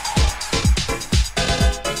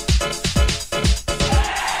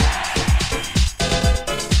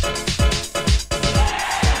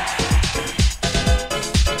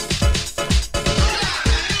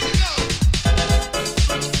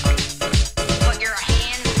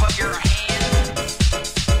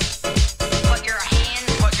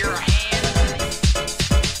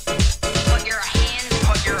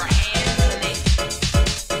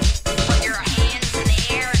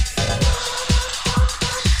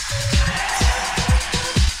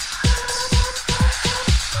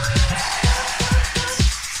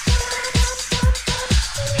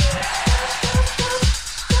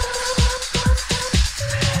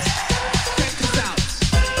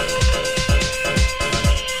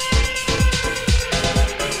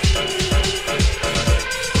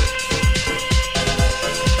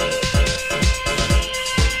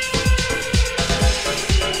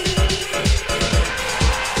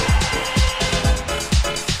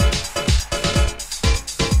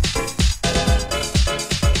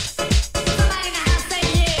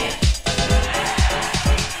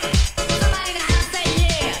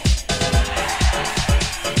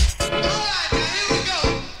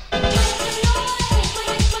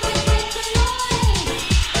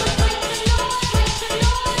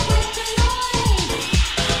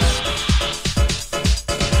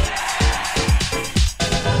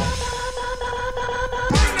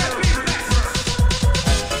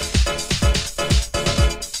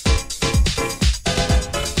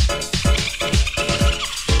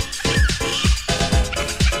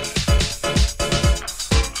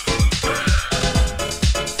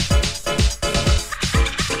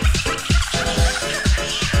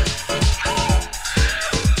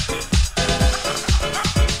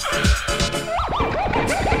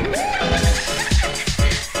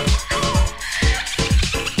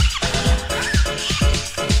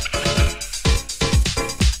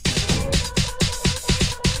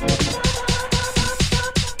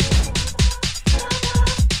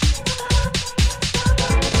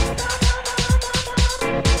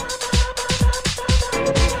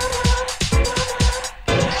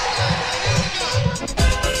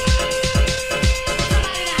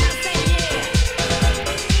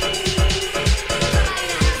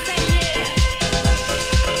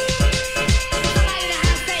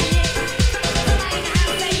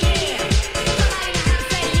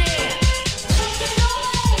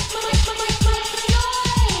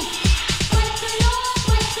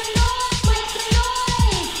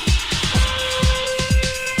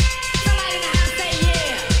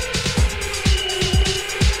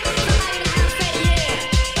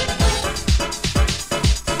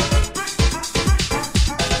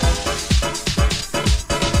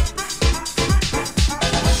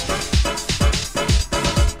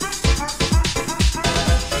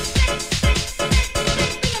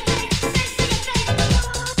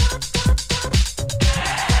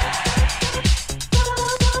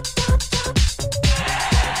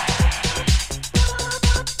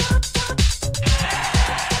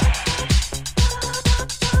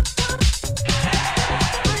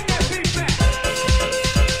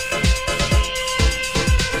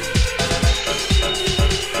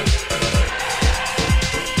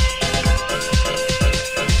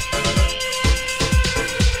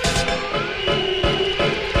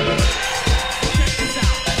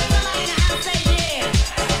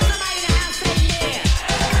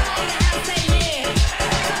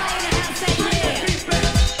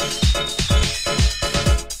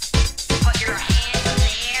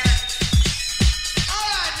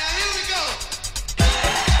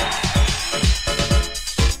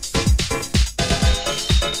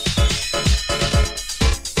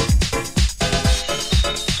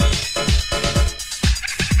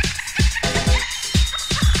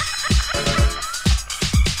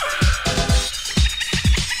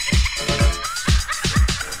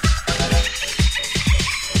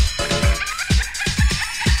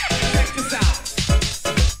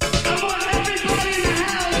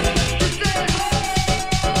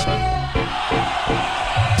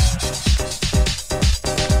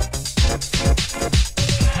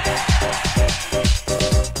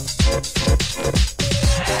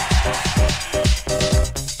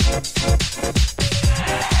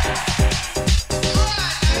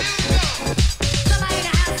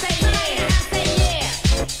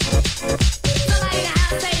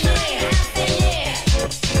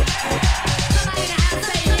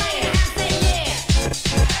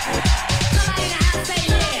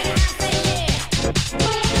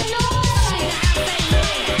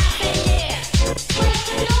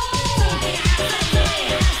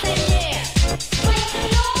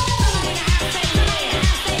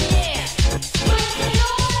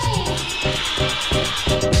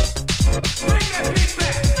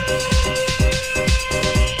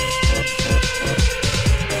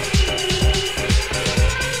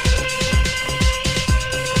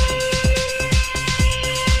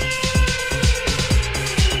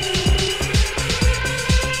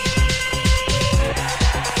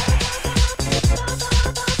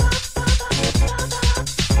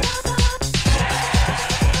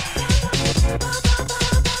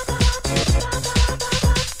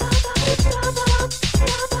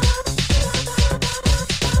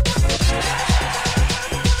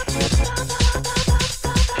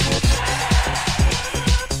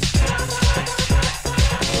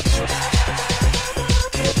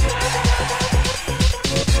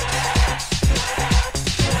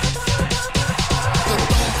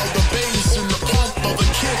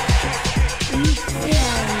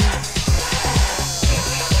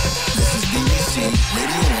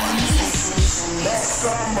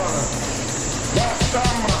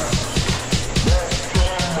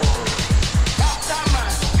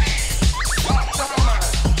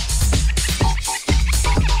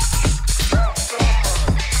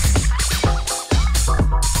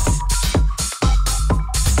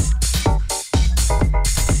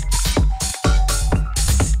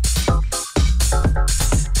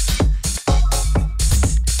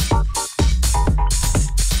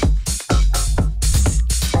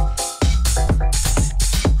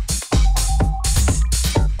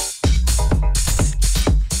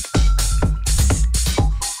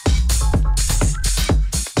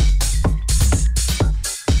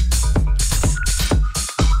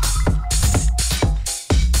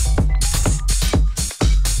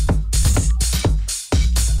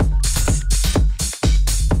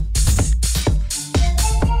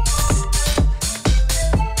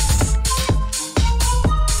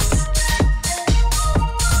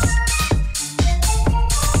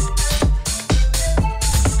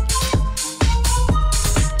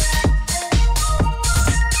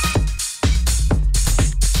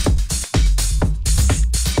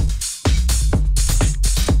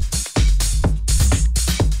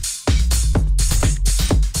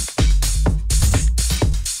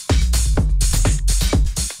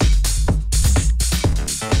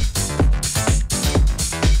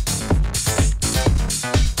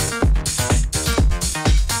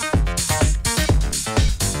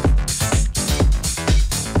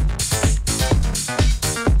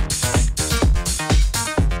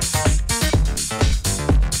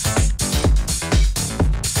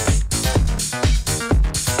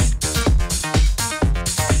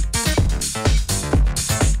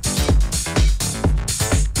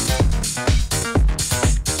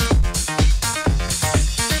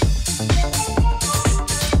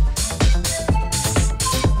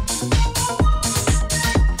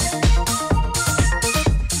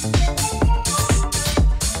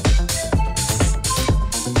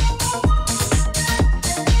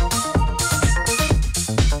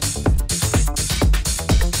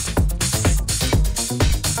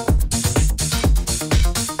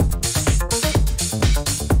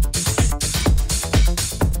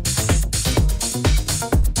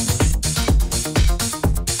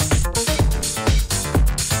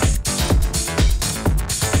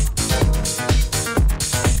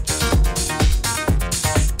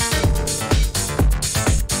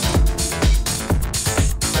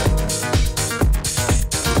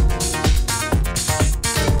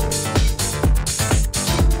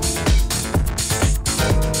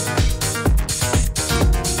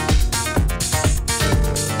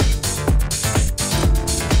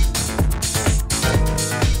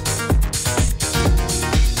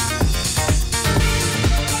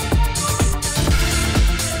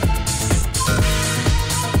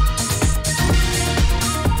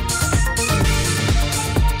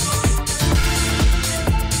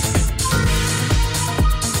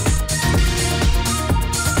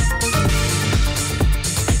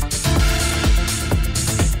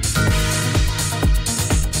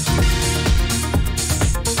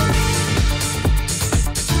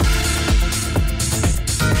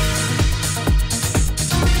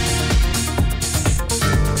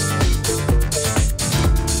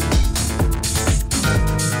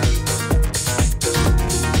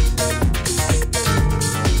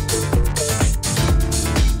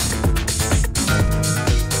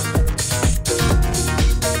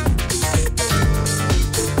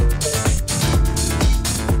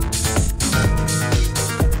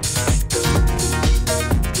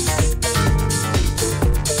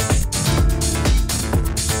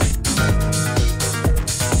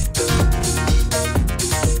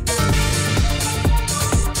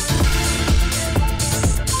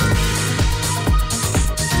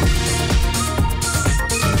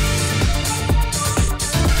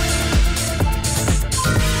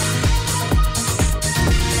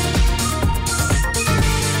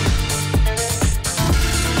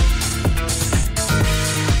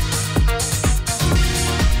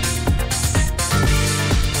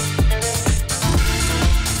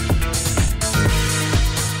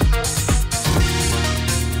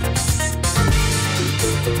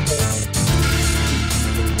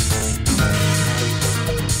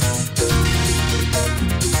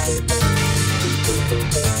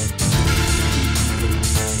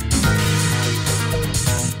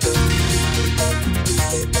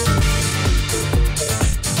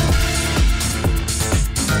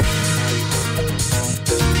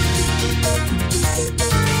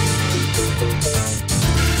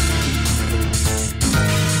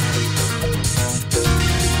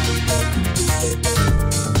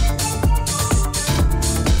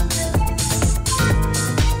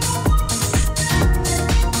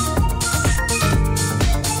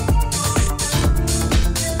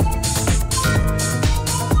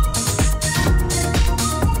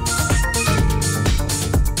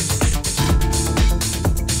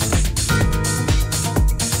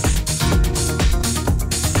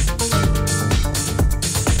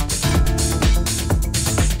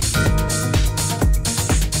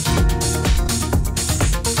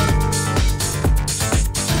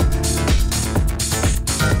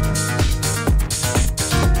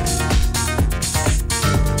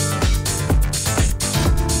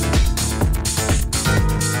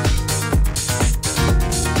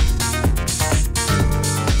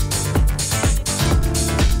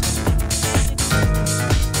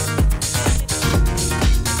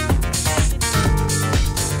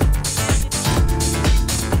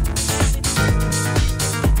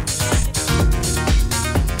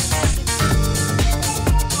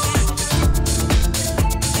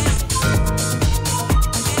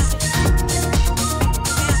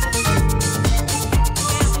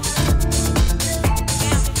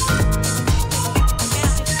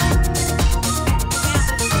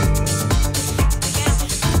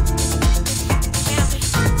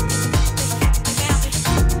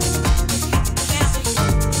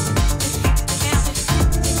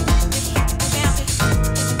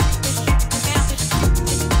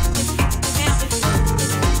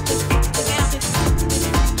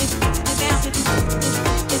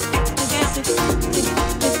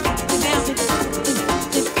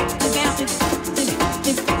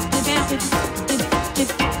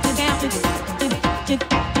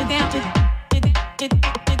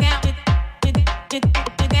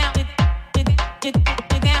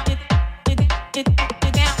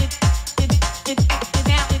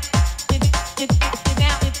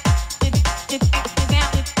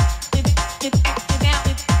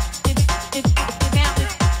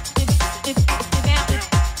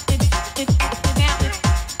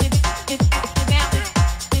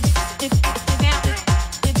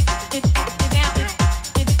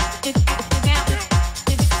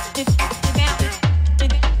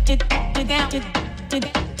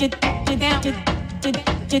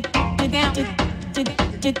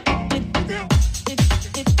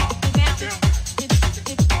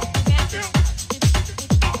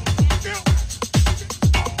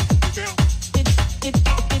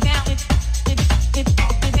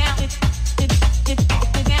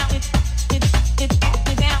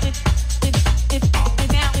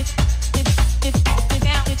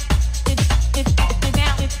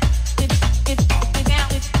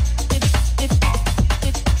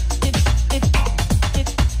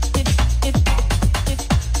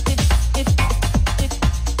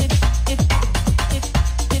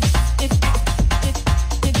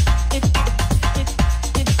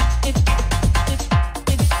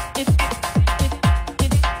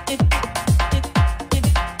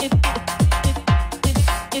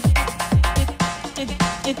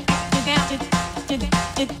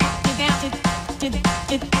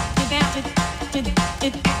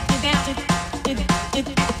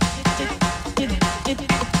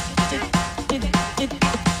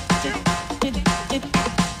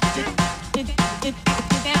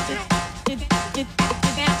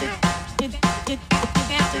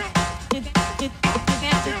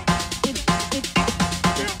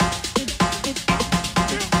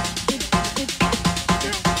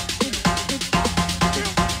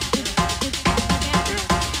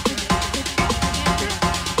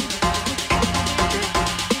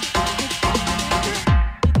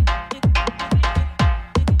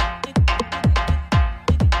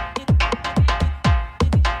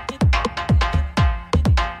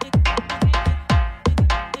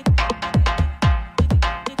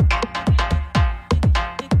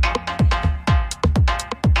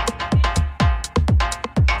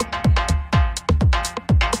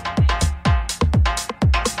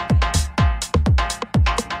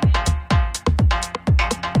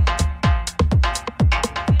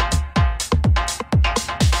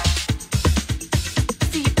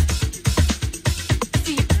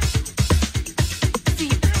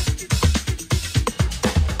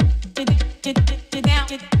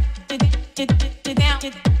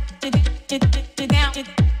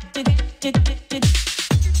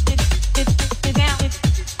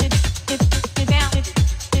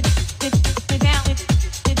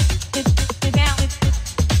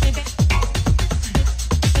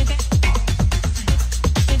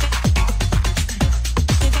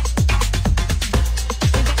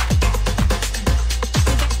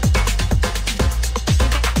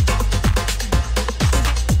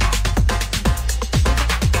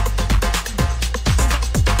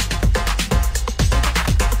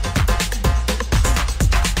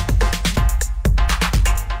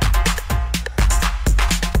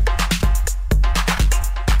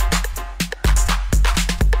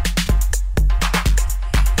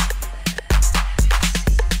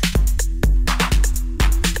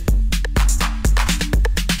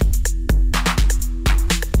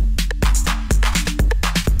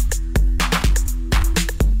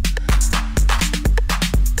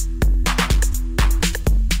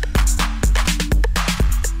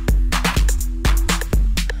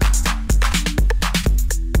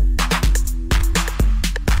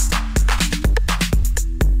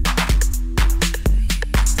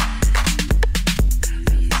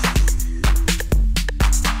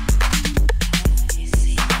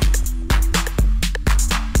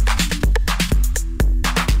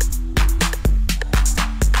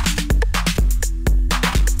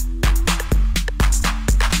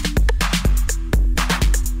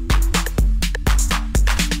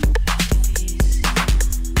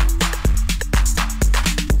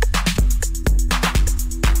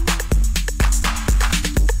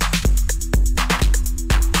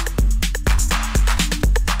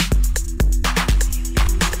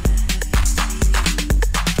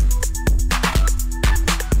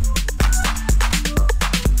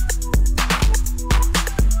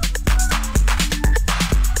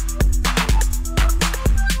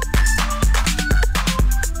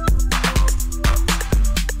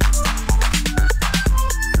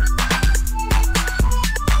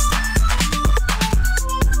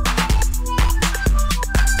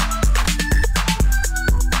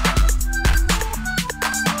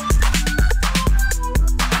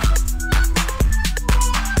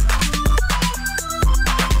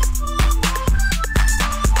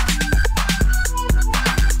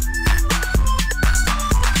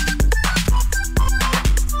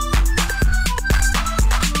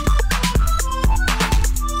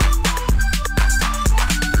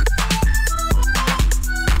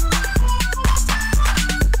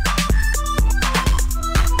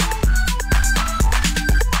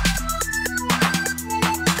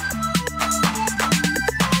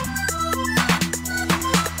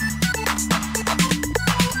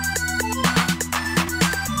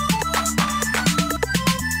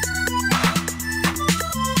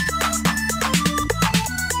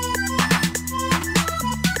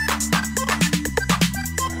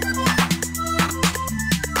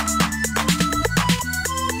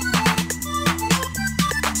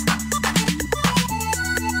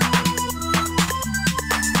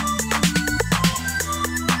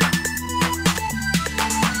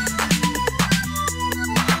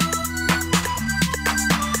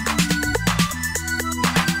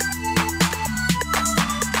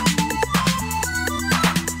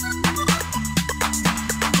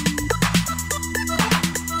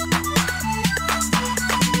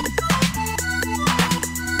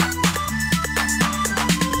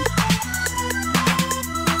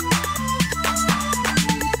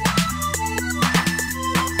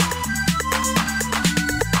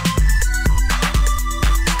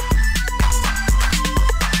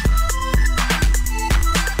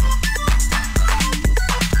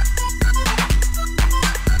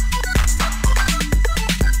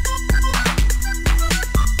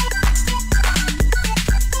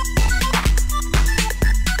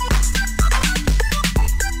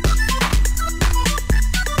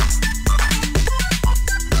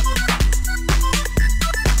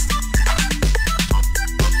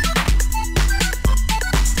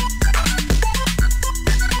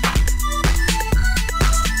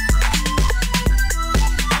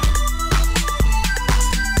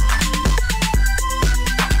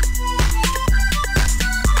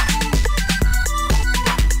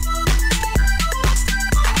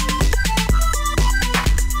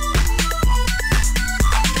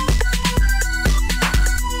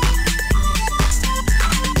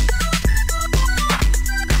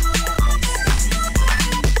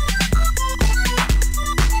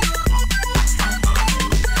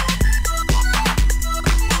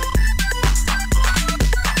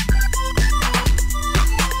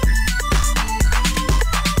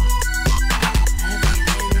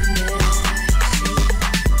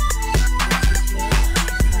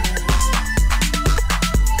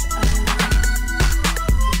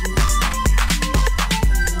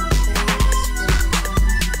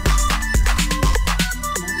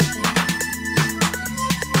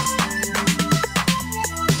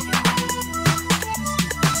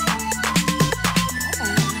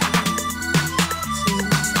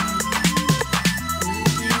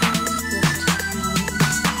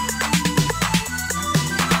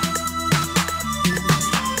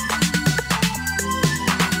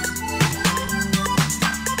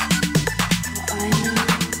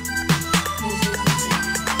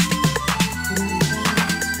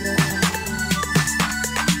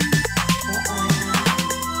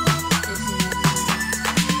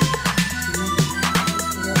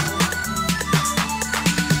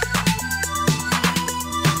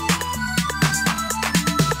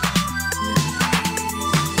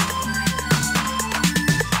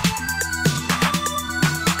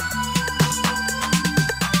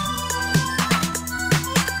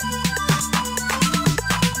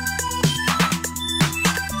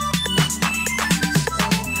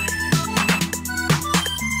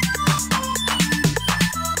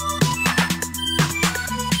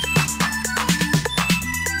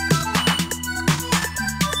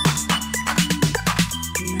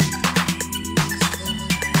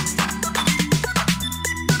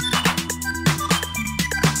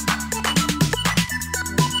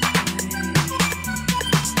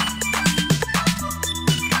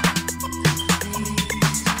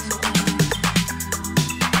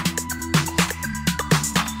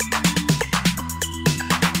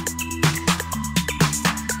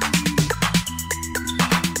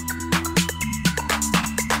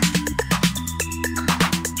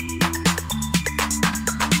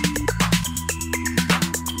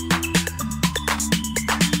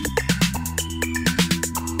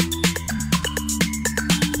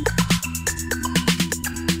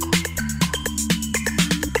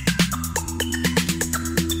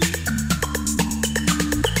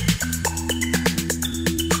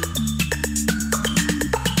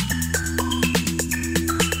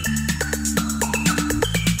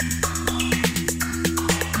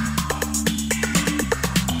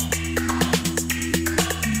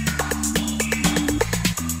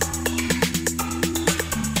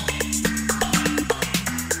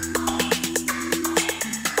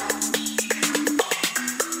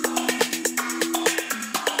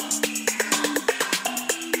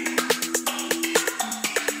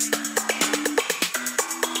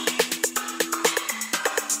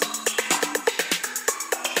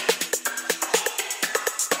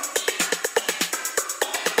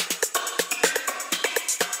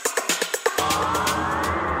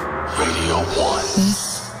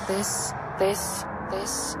 This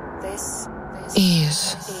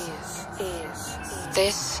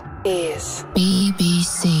is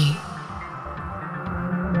BBC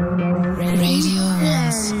Radio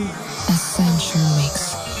 1's Essential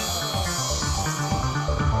Mix.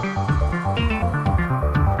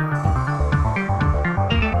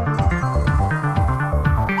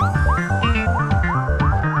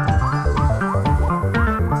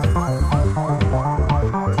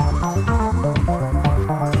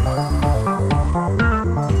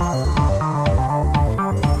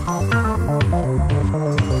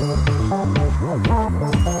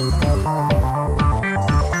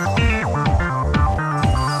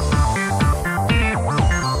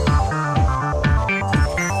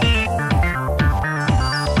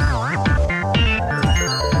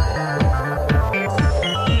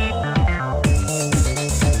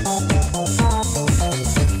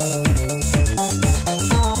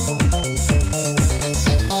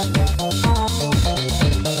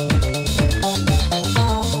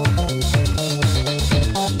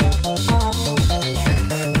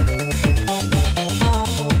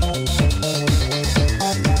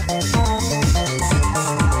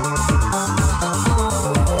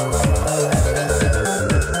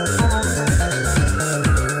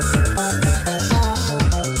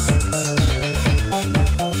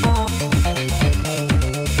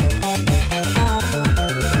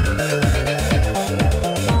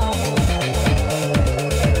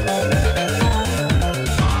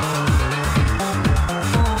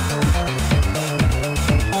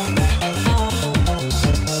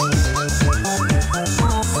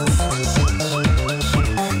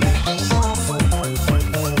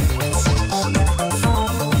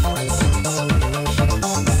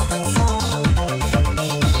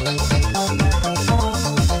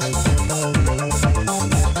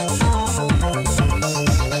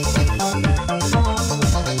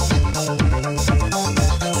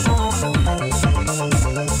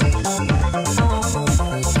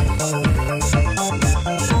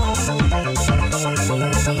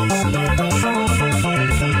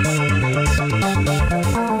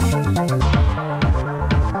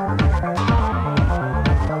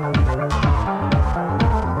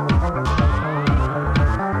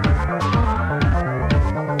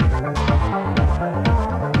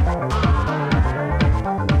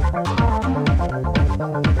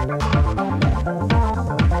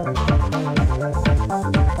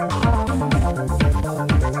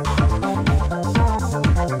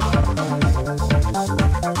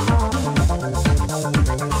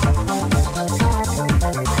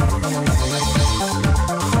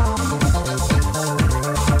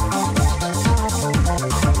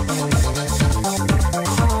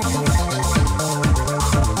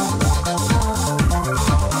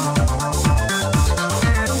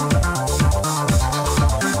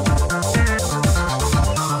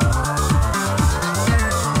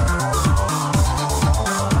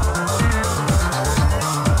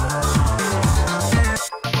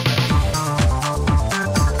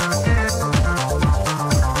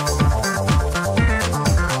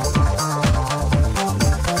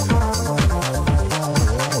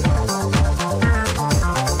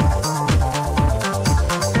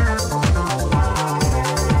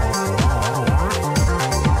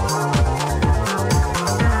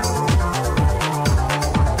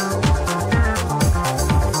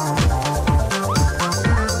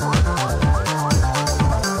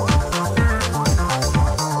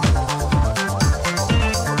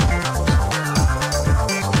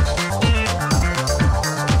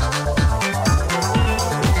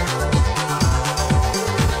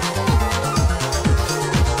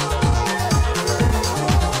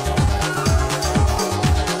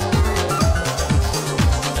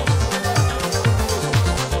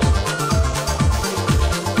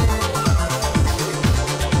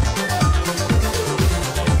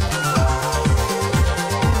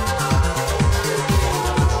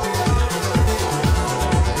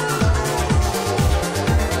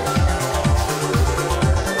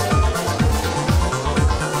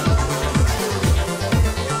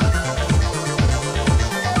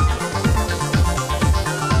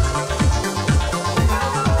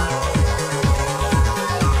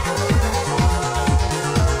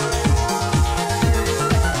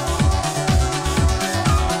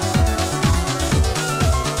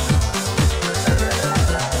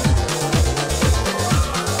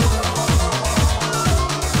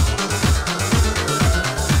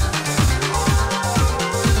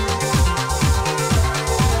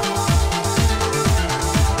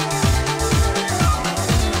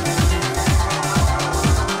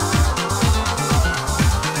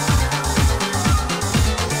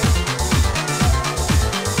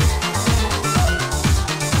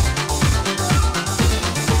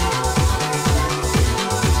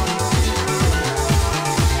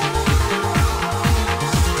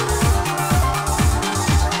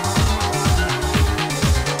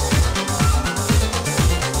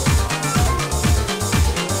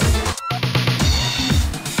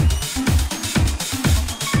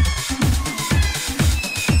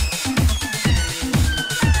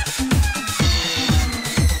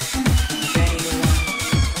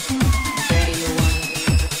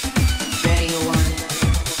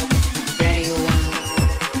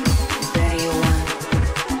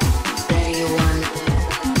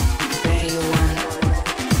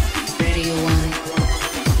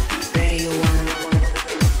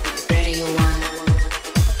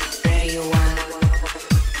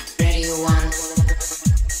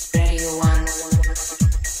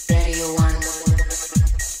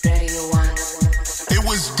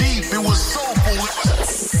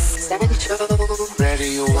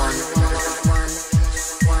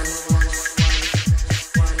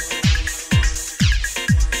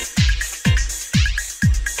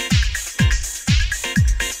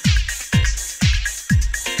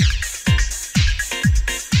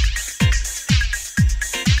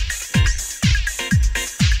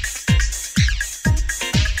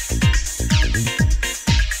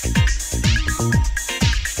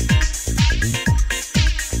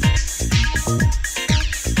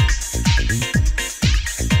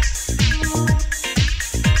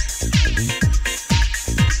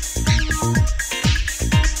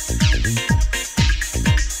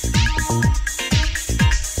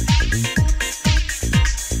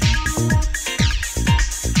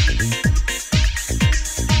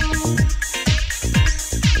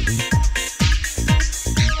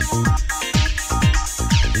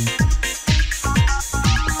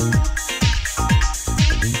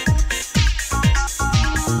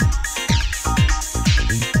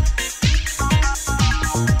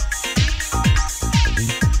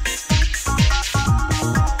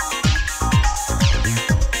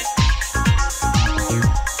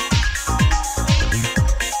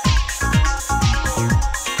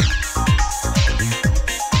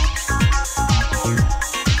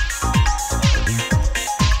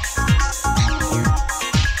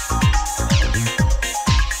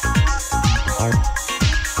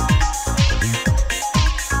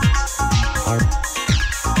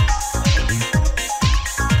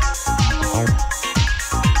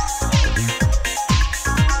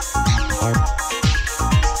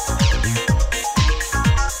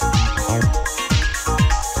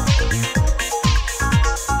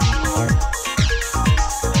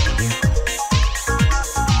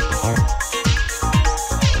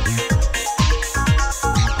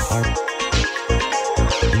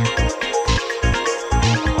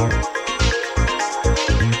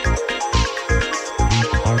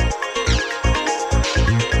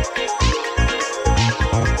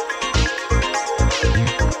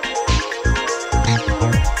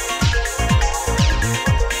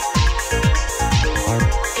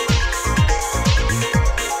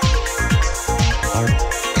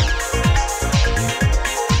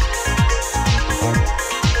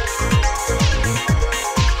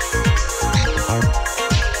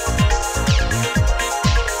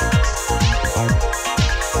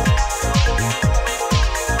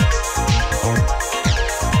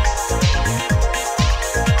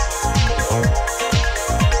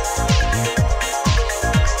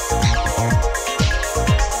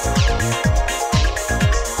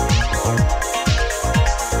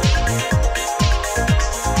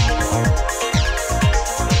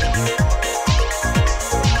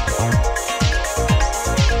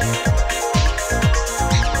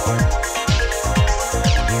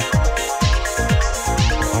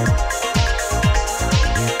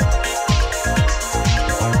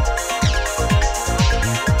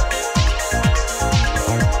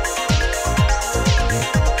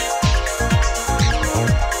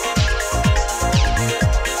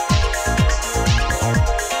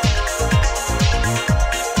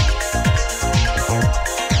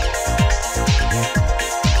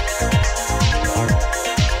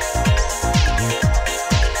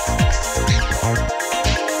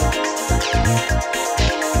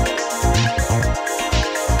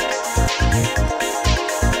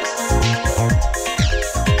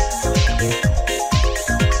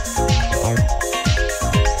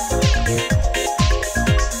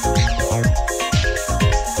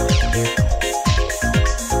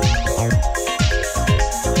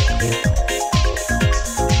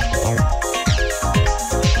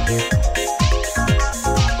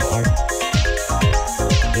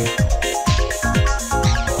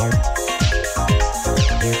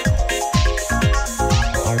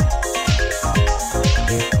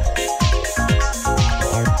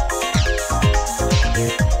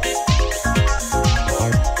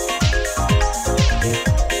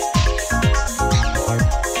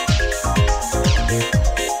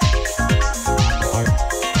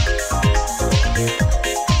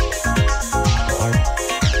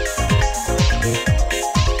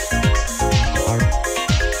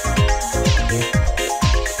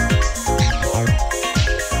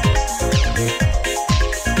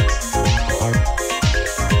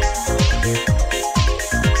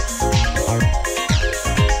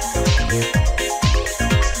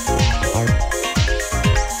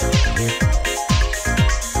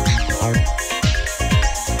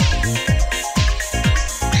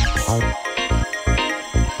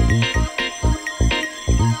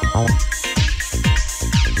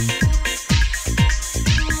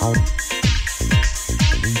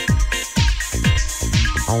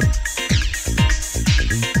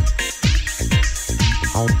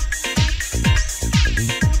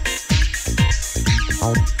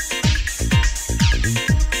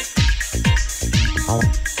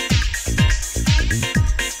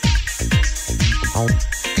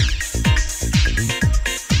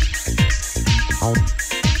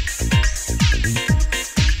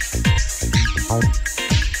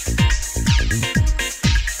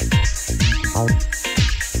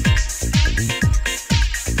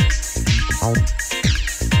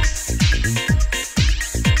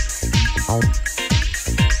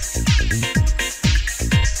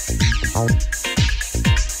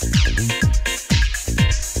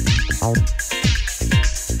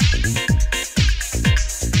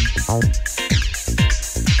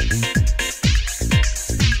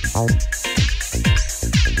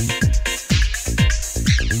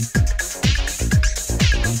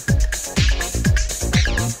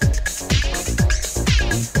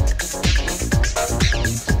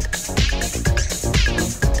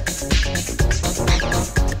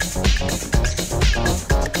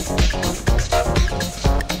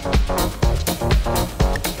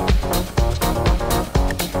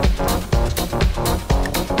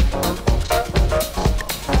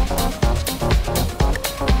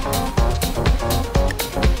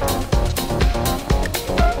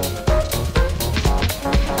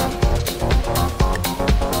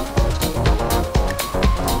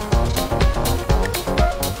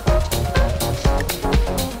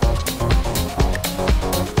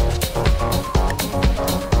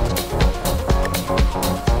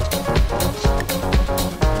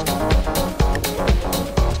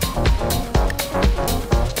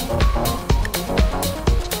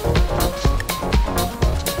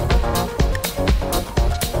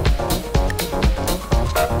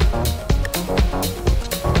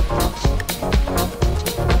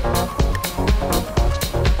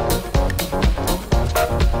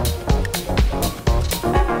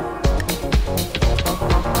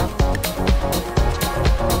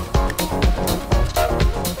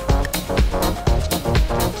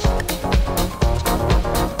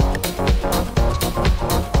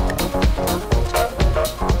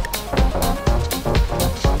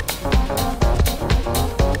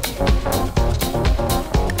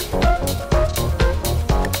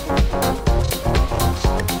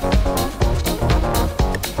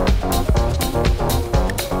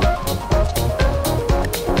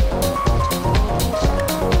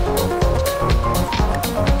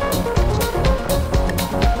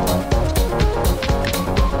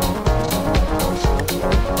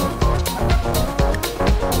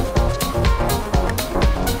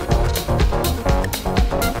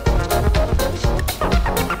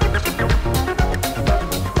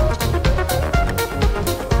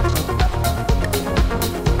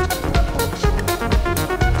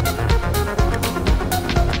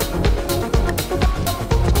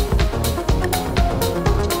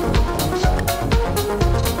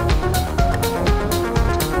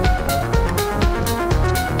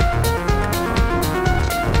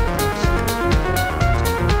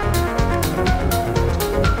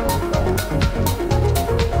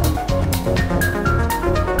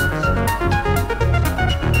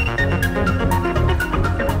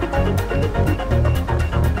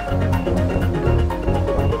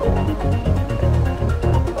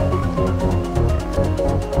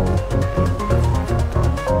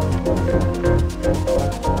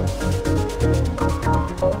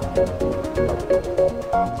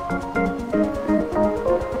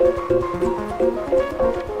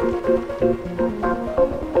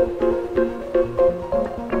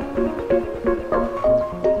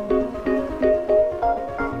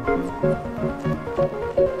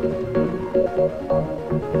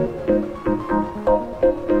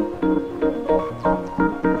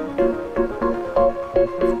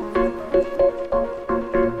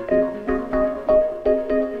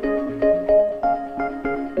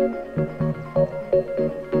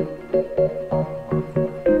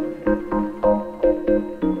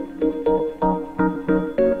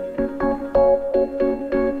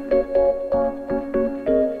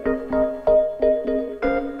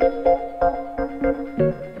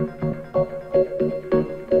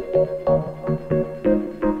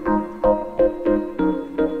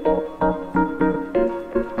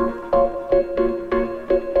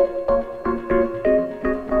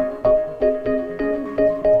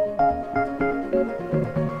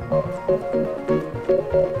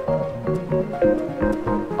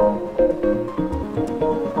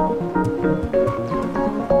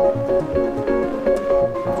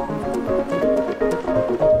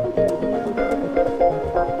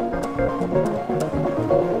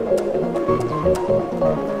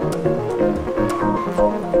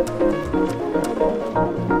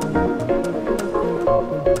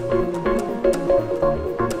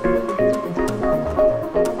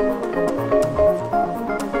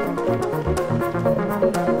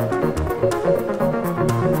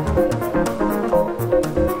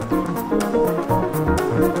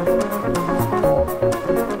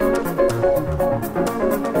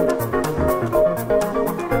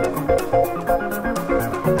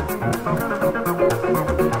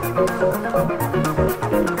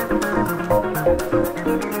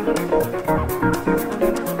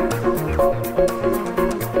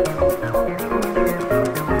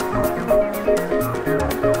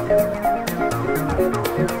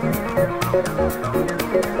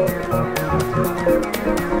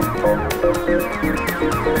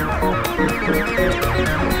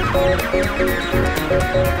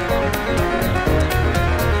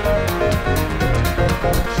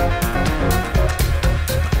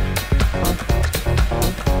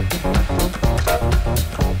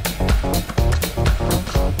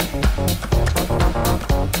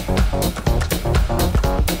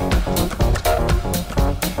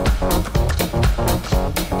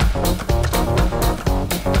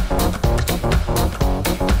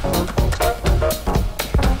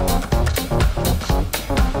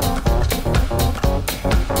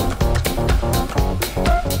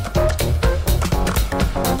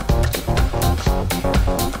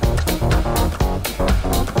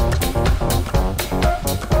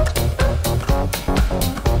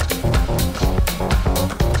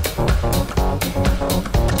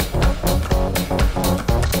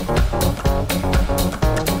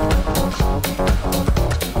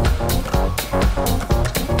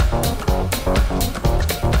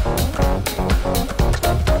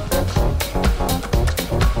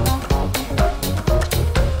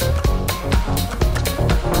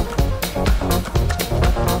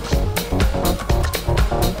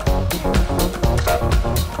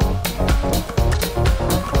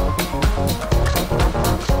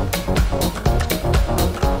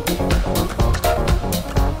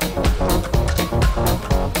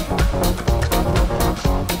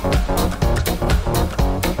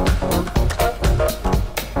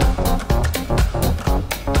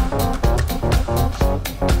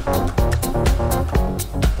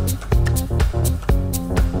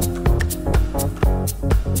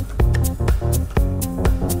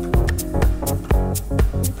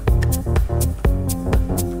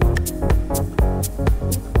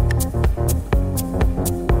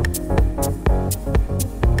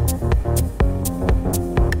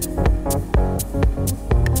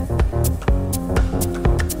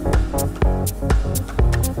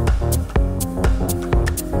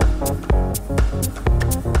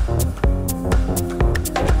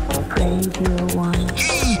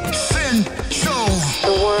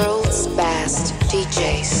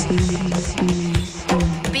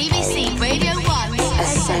 BBC Radio 1's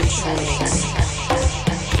Essential Mix.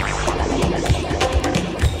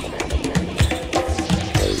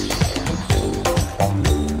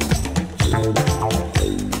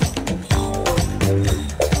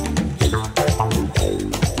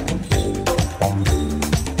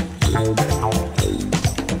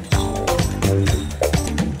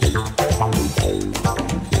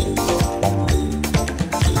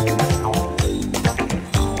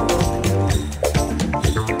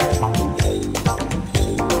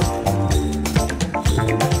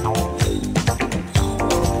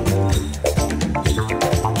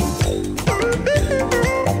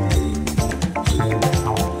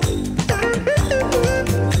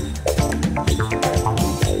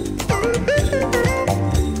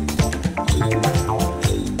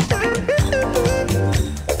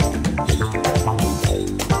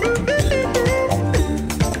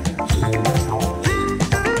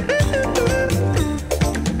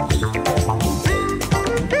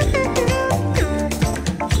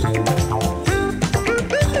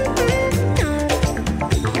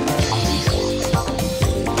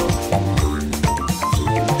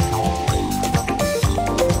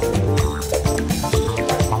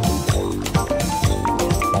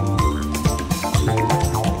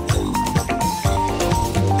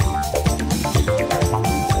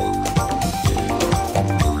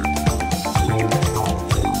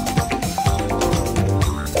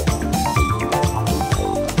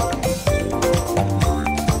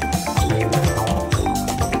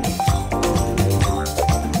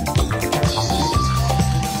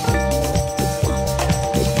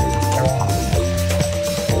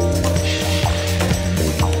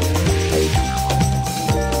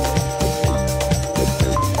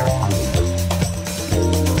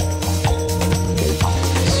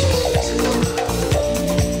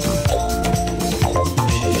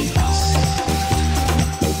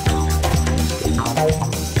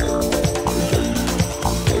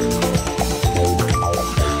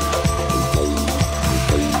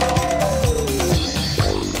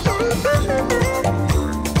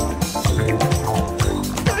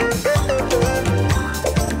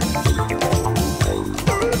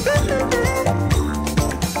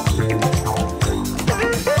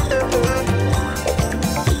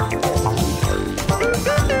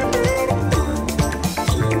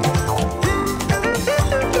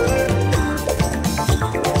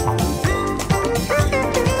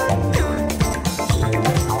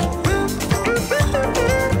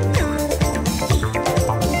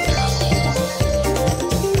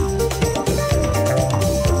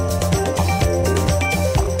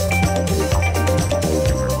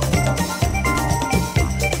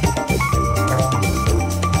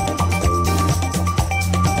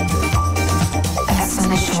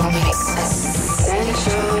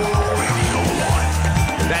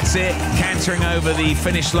 sauntering over the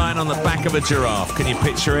finish line on the back of a giraffe. Can you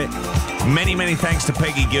picture it? Many, many thanks to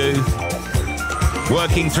Peggy Gou.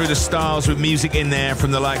 Working through the styles with music in there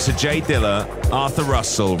from the likes of Jay Dilla, Arthur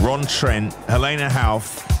Russell, Ron Trent, Helena Hauff,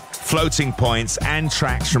 Floating Points, and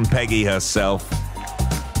tracks from Peggy herself.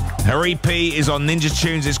 Her EP is on Ninja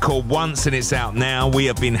Tunes. It's called 1's and it's out now. We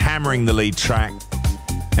have been hammering the lead track.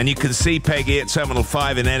 And you can see Peggy at Terminal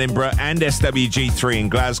 5 in Edinburgh and SWG3 in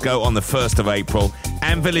Glasgow on the 1st of April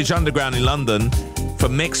and Village Underground in London for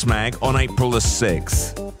Mixmag on April the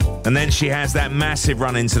 6th. And then she has that massive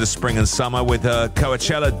run into the spring and summer with her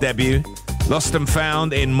Coachella debut, Lost and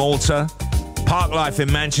Found in Malta, Park Life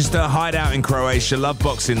in Manchester, Hideout in Croatia,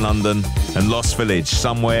 Lovebox in London, and Lost Village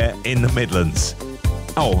somewhere in the Midlands.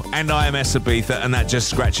 Oh, and IMS Ibiza, and that just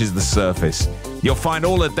scratches the surface. You'll find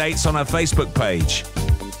all the dates on her Facebook page.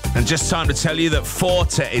 And just time to tell you that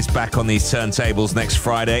Forte is back on these turntables next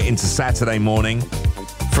Friday into Saturday morning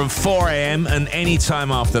from 4 a.m. and any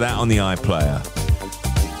time after that on the iPlayer.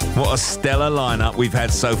 What a stellar lineup we've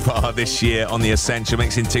had so far this year on the Essential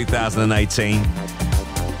Mix in 2018.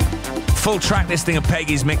 Full track listing of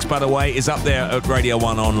Peggy's mix, by the way, is up there at Radio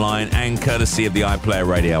 1 online and courtesy of the iPlayer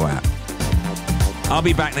radio app. I'll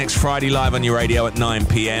be back next Friday live on your radio at 9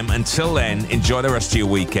 p.m. Until then, enjoy the rest of your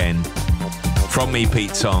weekend. From me,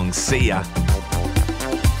 Pete Tong. See ya.